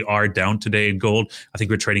 Yes, we are down today in gold. I think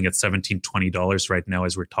we're trading at $17, $20 right now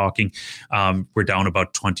as we're talking. We're down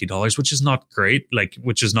about $20, which is not great,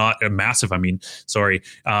 which is not massive. I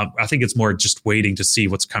think it's more just waiting to see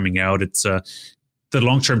what's coming out. It's the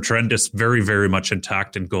long-term trend is very, very much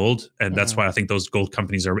intact in gold. And that's why I think those gold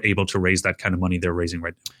companies are able to raise that kind of money they're raising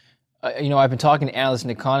right now. I've been talking to analysts and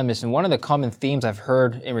economists, and one of the common themes I've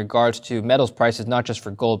heard in regards to metals prices, not just for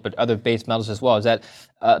gold, but other base metals as well, is that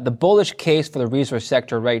the bullish case for the resource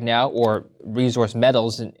sector right now, or resource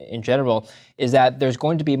metals in general, is that there's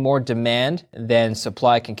going to be more demand than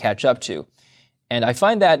supply can catch up to. And I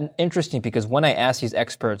find that interesting because when I ask these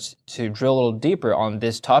experts to drill a little deeper on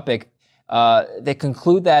this topic, they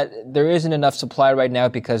conclude that there isn't enough supply right now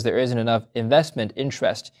because there isn't enough investment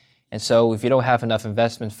interest. And so if you don't have enough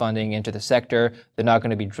investment funding into the sector, they're not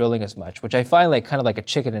going to be drilling as much, which I find kind of like a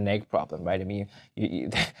chicken and egg problem, right? I mean,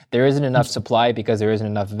 there isn't enough supply because there isn't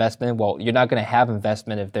enough investment. Well, you're not going to have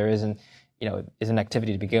investment if there isn't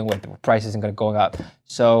activity to begin with. The price isn't going to go up.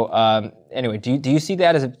 So anyway, do you see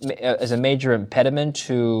that as a major impediment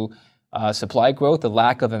to supply growth, the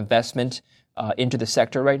lack of investment into the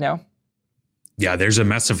sector right now? Yeah, there's a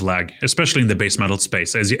massive lag, especially in the base metal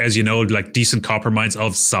space. As you know, decent copper mines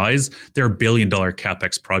of size, they're $1 billion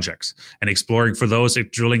CapEx projects. And exploring for those,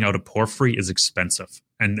 drilling out a porphyry is expensive.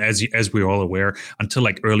 And as we're all aware, until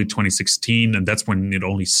early 2016, and that's when it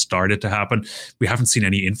only started to happen, we haven't seen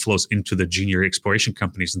any inflows into the junior exploration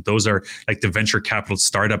companies. And those are the venture capital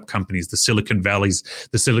startup companies, the Silicon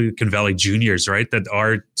Valley juniors, right, that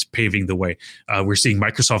are paving the way. We're seeing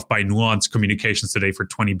Microsoft buy Nuance Communications today for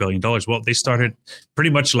 $20 billion. Well, they started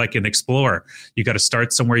pretty much like an explorer. You got to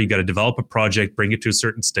start somewhere, you got to develop a project, bring it to a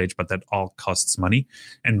certain stage, but that all costs money.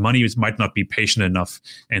 And money might not be patient enough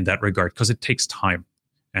in that regard because it takes time.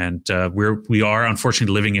 And we are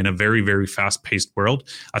unfortunately living in a very, very fast-paced world.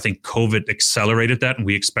 I think COVID accelerated that, and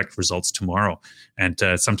we expect results tomorrow. And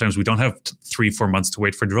sometimes we don't have 3-4 months to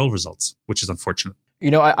wait for drill results, which is unfortunate.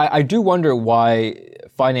 I do wonder why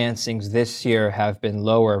financings this year have been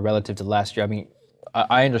lower relative to last year. I mean,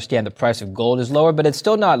 I understand the price of gold is lower, but it's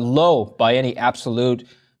still not low by any absolute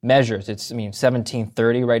measures. It's,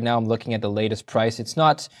 $17.30 right now. I'm looking at the latest price. It's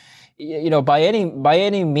not... by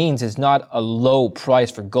any means, it's not a low price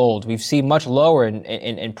for gold. We've seen much lower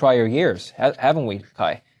in prior years, haven't we,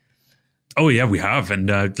 Kai? Oh, yeah, we have. And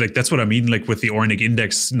that's what I mean, with the Ornik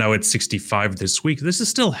index now at 65 this week. This is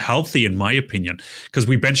still healthy, in my opinion, because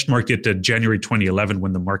we benchmarked it to January 2011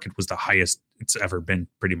 when the market was the highest it's ever been,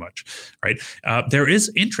 pretty much, right? There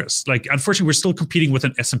is interest. Unfortunately, we're still competing with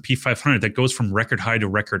an S&P 500 that goes from record high to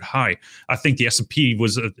record high. I think the S&P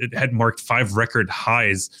it had marked 5 record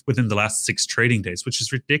highs within the last 6 trading days, which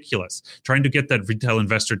is ridiculous. Trying to get that retail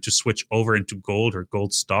investor to switch over into gold or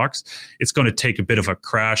gold stocks, it's going to take a bit of a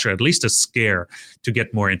crash or at least a scare to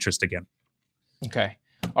get more interest again. Okay.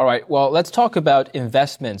 All right. Well, let's talk about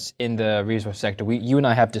investments in the resource sector. You and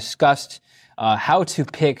I have discussed how to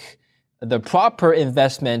pick the proper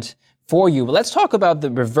investment for you. But let's talk about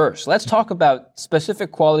the reverse. Let's talk about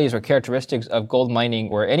specific qualities or characteristics of gold mining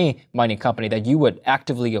or any mining company that you would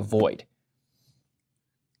actively avoid.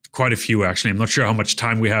 Quite a few, actually. I'm not sure how much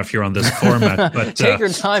time we have here on this format, but take your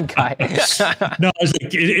time, Kai. No,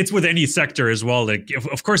 it's with any sector as well. Like,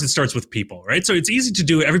 of course, it starts with people, right? So it's easy to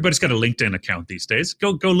do. Everybody's got a LinkedIn account these days.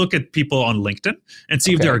 Go look at people on LinkedIn and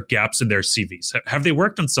see if there are gaps in their CVs. Have they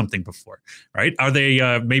worked on something before, right? Are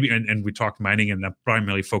they maybe? And we talk mining and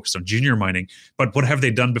primarily focused on junior mining, but what have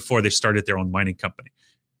they done before they started their own mining company?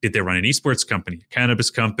 Did they run an esports company, a cannabis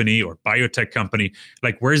company, or biotech company?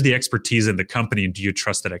 Like, where's the expertise in the company, and do you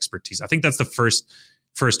trust that expertise? I think that's the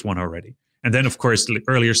first one already. And then, of course,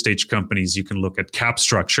 earlier stage companies, you can look at cap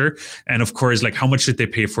structure. And of course, like, how much did they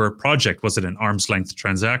pay for a project? Was it an arm's length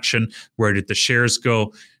transaction? Where did the shares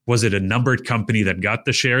go? Was it a numbered company that got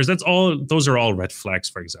the shares? Those are all red flags,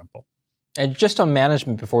 for example. And just on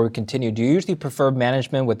management, before we continue, do you usually prefer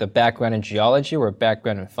management with a background in geology or a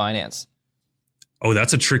background in finance? Oh,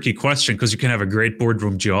 that's a tricky question, because you can have a great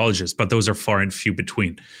boardroom geologist, but those are far and few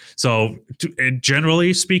between. So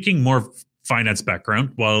generally speaking, more finance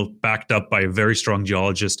background, while backed up by a very strong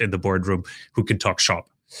geologist in the boardroom who can talk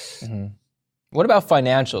shop. Mm-hmm. What about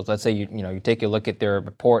financials? Let's say you take a look at their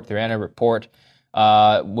report, their annual report.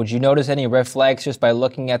 Would you notice any red flags just by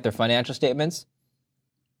looking at their financial statements?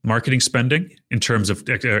 Marketing spending in terms of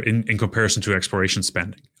in comparison to exploration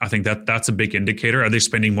spending. I think that's a big indicator. Are they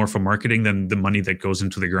spending more for marketing than the money that goes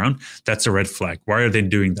into the ground? That's a red flag. Why are they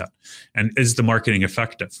doing that? And is the marketing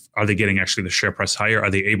effective? Are they getting actually the share price higher? Are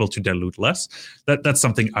they able to dilute less? That's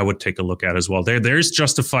something I would take a look at as well. There's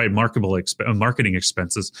justified marketing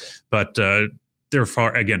expenses, but they're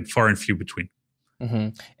far and few between. Mm-hmm.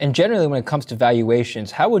 And generally, when it comes to valuations,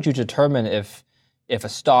 how would you determine if a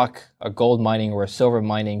stock, a gold mining or a silver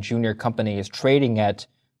mining junior company is trading at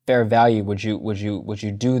fair value? Would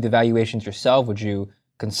you do the valuations yourself? Would you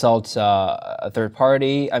consult a third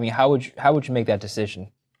party? I mean, how would you make that decision?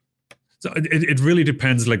 So it really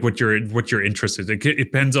depends, like what your interest is. It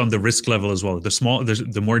depends on the risk level as well.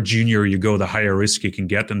 The more junior you go, the higher risk you can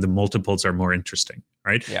get, and the multiples are more interesting,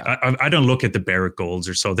 right? Yeah. I don't look at the Barrick Golds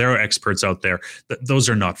or so. There are experts out there. Those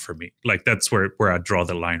are not for me. Like, that's where I draw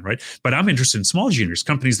the line, right? But I'm interested in small juniors,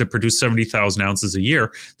 companies that produce 70,000 ounces a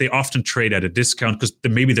year. They often trade at a discount because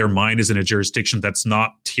maybe their mine is in a jurisdiction that's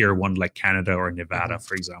not tier one, like Canada or Nevada,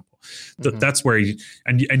 for example. Mm-hmm. That's where you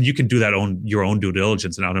can do that on your own due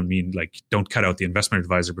diligence. And I don't mean like, don't cut out the investment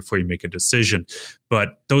advisor before you make a decision,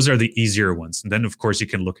 but those are the easier ones. And then, of course, you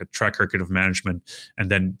can look at track record of management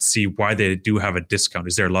and then see why they do have a discount.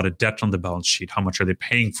 Is there a lot of debt on the balance sheet? How much are they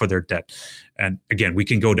paying for their debt? And again, we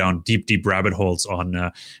can go down deep rabbit holes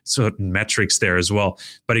on certain metrics there as well.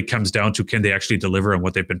 But it comes down to, can they actually deliver on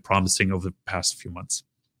what they've been promising over the past few months?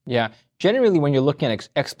 Yeah. Generally, when you're looking at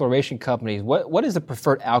exploration companies, what is the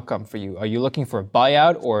preferred outcome for you? Are you looking for a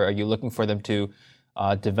buyout, or are you looking for them to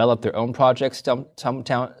develop their own projects somewhere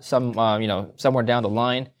down the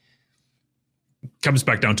line? Comes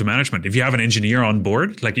back down to management. If you have an engineer on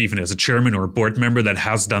board, like even as a chairman or a board member that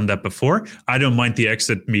has done that before, I don't mind the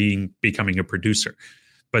exit becoming a producer.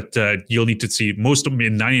 But you'll need to see in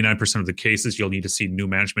 99% of the cases, you'll need to see new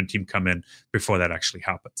management team come in before that actually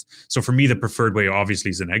happens. So for me, the preferred way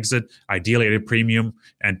obviously is an exit, ideally at a premium,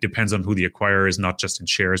 and depends on who the acquirer is, not just in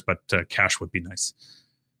shares, but cash would be nice.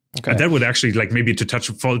 Okay. And that would actually, like, maybe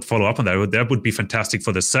to follow up on that would be fantastic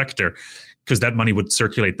for the sector, because that money would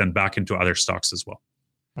circulate then back into other stocks as well.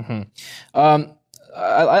 Mm-hmm.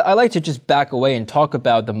 I like to just back away and talk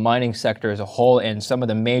about the mining sector as a whole and some of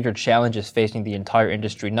the major challenges facing the entire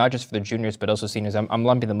industry, not just for the juniors, but also seniors. I'm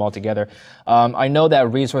lumping them all together. I know that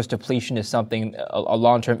resource depletion is something, a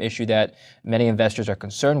long-term issue that many investors are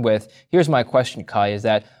concerned with. Here's my question, Kai, is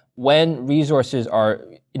that when resources are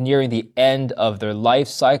nearing the end of their life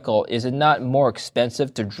cycle, is it not more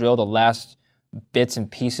expensive to drill the last bits and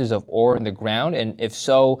pieces of ore in the ground? And if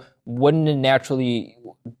so, wouldn't it naturally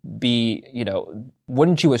be,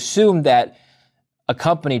 wouldn't you assume that a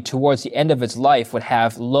company towards the end of its life would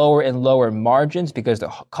have lower and lower margins because the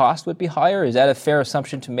cost would be higher? Is that a fair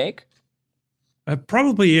assumption to make?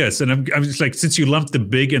 Probably yes. And I'm just like, since you lumped the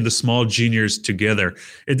big and the small juniors together,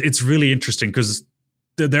 it's really interesting because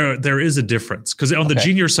there is a difference, because on the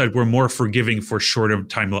junior side, we're more forgiving for shorter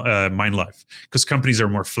time mine life, because companies are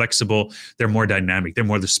more flexible, they're more dynamic, they're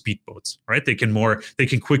more the speedboats, right? They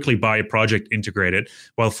can quickly buy a project, integrate it,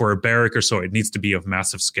 while for a Barrick or so, it needs to be of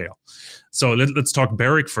massive scale. So let's talk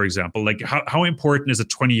Barrick, for example. Like how important is a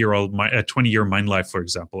 20-year mine life, for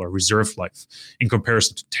example, or reserve life in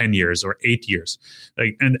comparison to 10 years or 8 years?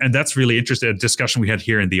 Like, and that's really interesting. A discussion we had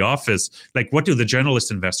here in the office. Like, what do the generalist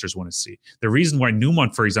investors want to see? The reason why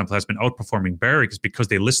Newmont, for example, has been outperforming Barrick is because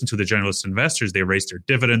they listen to the generalist investors. They raised their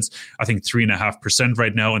dividends, I think 3.5%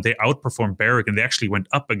 right now, and they outperformed Barrick, and they actually went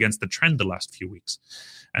up against the trend the last few weeks.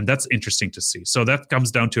 And that's interesting to see. So that comes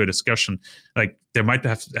down to a discussion. Like there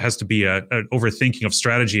has to be an overthinking of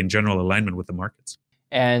strategy and general alignment with the markets.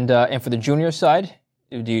 And for the junior side,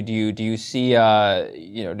 do you see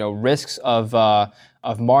no risks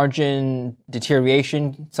of margin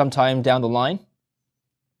deterioration sometime down the line?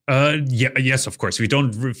 Yes, of course. If you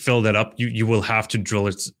don't fill that up, you will have to drill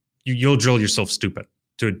it. You'll drill yourself stupid.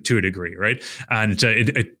 To a degree, right? And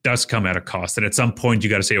it does come at a cost. And at some point, you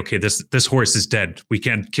got to say, okay, this horse is dead. We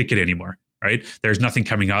can't kick it anymore, right? There's nothing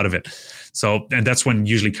coming out of it. So, and that's when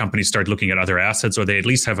usually companies start looking at other assets, or they at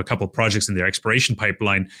least have a couple projects in their exploration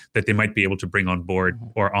pipeline that they might be able to bring on board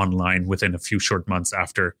or online within a few short months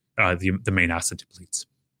after the main asset depletes.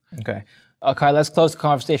 Okay. Kai, let's close the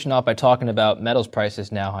conversation off by talking about metals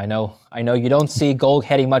prices now. I know you don't see gold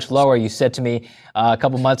heading much lower. You said to me a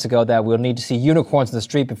couple months ago that we'll need to see unicorns in the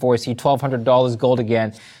street before we see $1,200 gold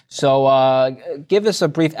again. So give us a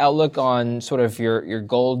brief outlook on sort of your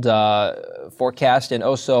gold forecast, and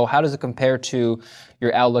also how does it compare to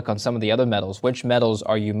your outlook on some of the other metals? Which metals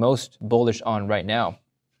are you most bullish on right now?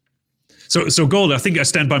 So gold, I think I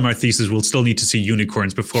stand by my thesis. We'll still need to see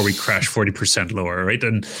unicorns before we crash 40% lower, right?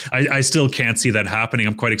 And I still can't see that happening.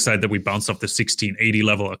 I'm quite excited that we bounced off the 1680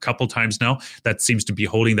 level a couple times now. That seems to be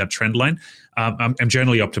holding that trend line. I'm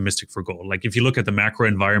generally optimistic for gold. Like if you look at the macro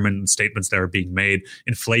environment and statements that are being made,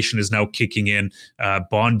 inflation is now kicking in.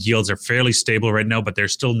 Bond yields are fairly stable right now, but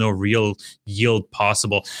there's still no real yield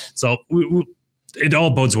possible. So it all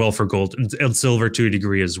bodes well for gold and silver to a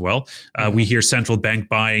degree as well. We hear central bank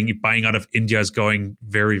buying out of India is going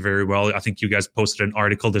very, very well. I think you guys posted an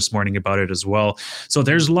article this morning about it as well. So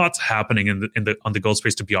there's lots happening on the gold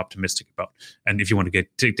space to be optimistic about. And if you want to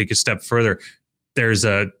take a step further, there's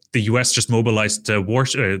the U.S. just mobilized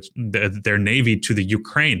their navy to the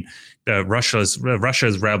Ukraine. Russia is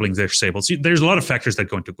rattling their sables. There's a lot of factors that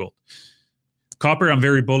go into gold. Copper, I'm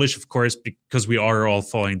very bullish, of course, because we are all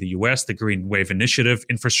following the U.S., the Green Wave Initiative,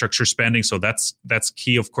 infrastructure spending. So that's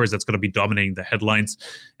key, of course. That's going to be dominating the headlines.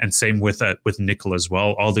 And same with nickel as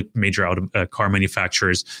well. All the major car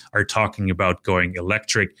manufacturers are talking about going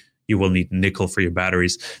electric. You will need nickel for your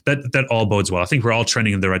batteries. That all bodes well. I think we're all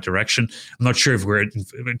trending in the right direction. I'm not sure if we're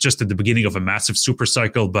just at the beginning of a massive super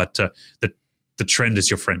cycle, but the trend is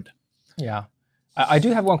your friend. Yeah. I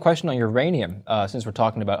do have one question on uranium, since we're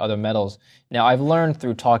talking about other metals. Now, I've learned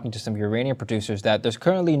through talking to some uranium producers that there's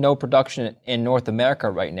currently no production in North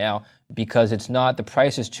America right now because the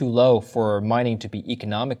price is too low for mining to be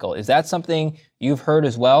economical. Is that something you've heard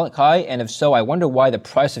as well, Kai? And if so, I wonder why the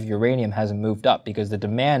price of uranium hasn't moved up, because the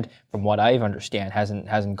demand, from what I understand,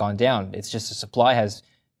 hasn't gone down. It's just the supply has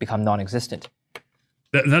become non-existent.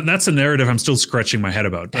 That's a narrative I'm still scratching my head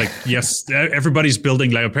about. Like, yes, everybody's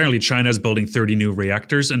building, like apparently China's building 30 new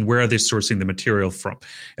reactors, and where are they sourcing the material from?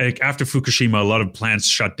 Like after Fukushima, a lot of plants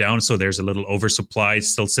shut down, so there's a little oversupply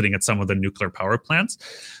still sitting at some of the nuclear power plants.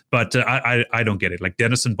 But I don't get it. Like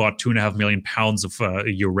Denison bought 2.5 million pounds of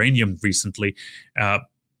uranium recently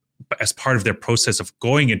as part of their process of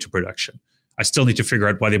going into production. I still need to figure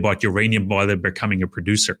out why they bought uranium while they're becoming a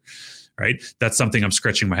producer. Right? That's something I'm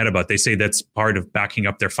scratching my head about. They say that's part of backing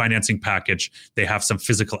up their financing package. They have some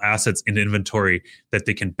physical assets in inventory that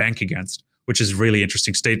they can bank against, which is a really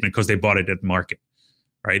interesting statement because they bought it at market,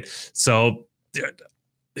 right? So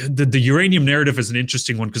the uranium narrative is an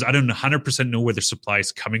interesting one because I don't 100% know where their supply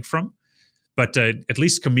is coming from. But at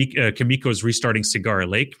least Cameco is restarting Cigar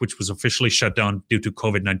Lake, which was officially shut down due to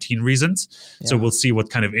COVID-19 reasons. Yeah. So we'll see what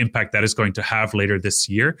kind of impact that is going to have later this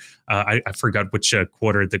year. I forgot which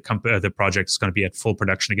quarter the project is going to be at full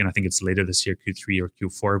production again. I think it's later this year, Q3 or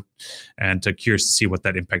Q4. And curious to see what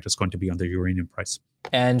that impact is going to be on the uranium price.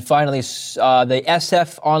 And finally, the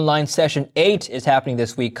SF Online Session 8 is happening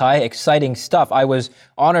this week, Kai. Exciting stuff. I was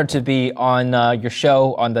honored to be on your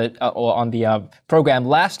show on the program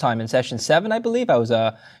last time in Session 7, I believe.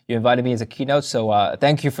 You invited me as a keynote, so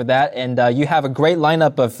thank you for that. And you have a great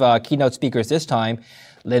lineup of keynote speakers this time.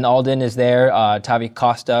 Lynn Alden is there, Tavi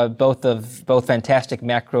Costa, both fantastic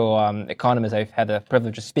macro economists I've had the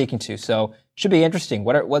privilege of speaking to. So should be interesting.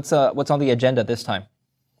 What's on the agenda this time?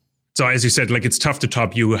 So as you said, like it's tough to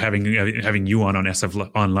top you having you on SF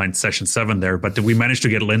Online Session 7 there, but we managed to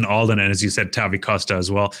get Lynn Alden and, as you said, Tavi Costa as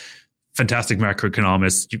well. Fantastic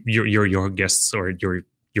macroeconomists. Your guests or your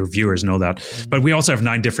your viewers know that. But we also have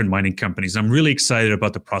 9 different mining companies. I'm really excited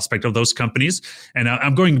about the prospect of those companies. And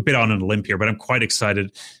I'm going a bit on a limb here, but I'm quite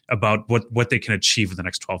excited about what they can achieve in the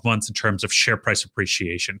next 12 months in terms of share price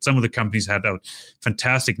appreciation. Some of the companies had out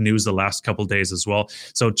fantastic news the last couple of days as well.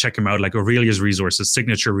 So check them out, like Aurelia's Resources,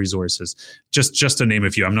 Signature Resources, just to name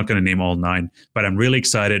a few. I'm not going to name all 9, but I'm really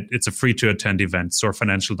excited. It's a free to attend event,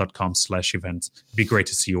 soarfinancial.com/events. It'd be great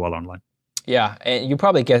to see you all online. Yeah, and you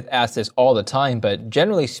probably get asked this all the time, but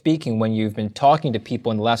generally speaking, when you've been talking to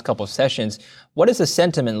people in the last couple of sessions, what is the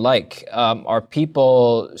sentiment like? Are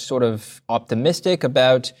people sort of optimistic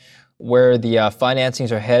about where the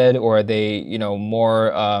financings are headed, or are they,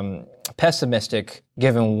 more pessimistic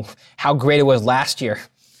given how great it was last year,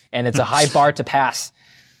 and it's a high bar to pass?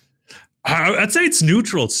 I'd say it's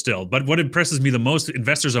neutral still, but what impresses me the most,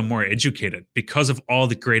 investors are more educated because of all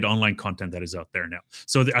the great online content that is out there now.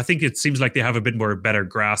 So I think it seems like they have a bit more better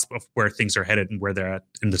grasp of where things are headed and where they're at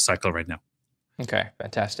in the cycle right now. Okay,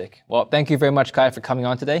 fantastic. Well, thank you very much, Kai, for coming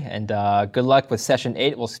on today, and good luck with session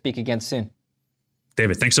 8. We'll speak again soon.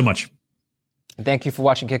 David, thanks so much. And thank you for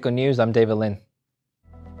watching Kitco News. I'm David Lin.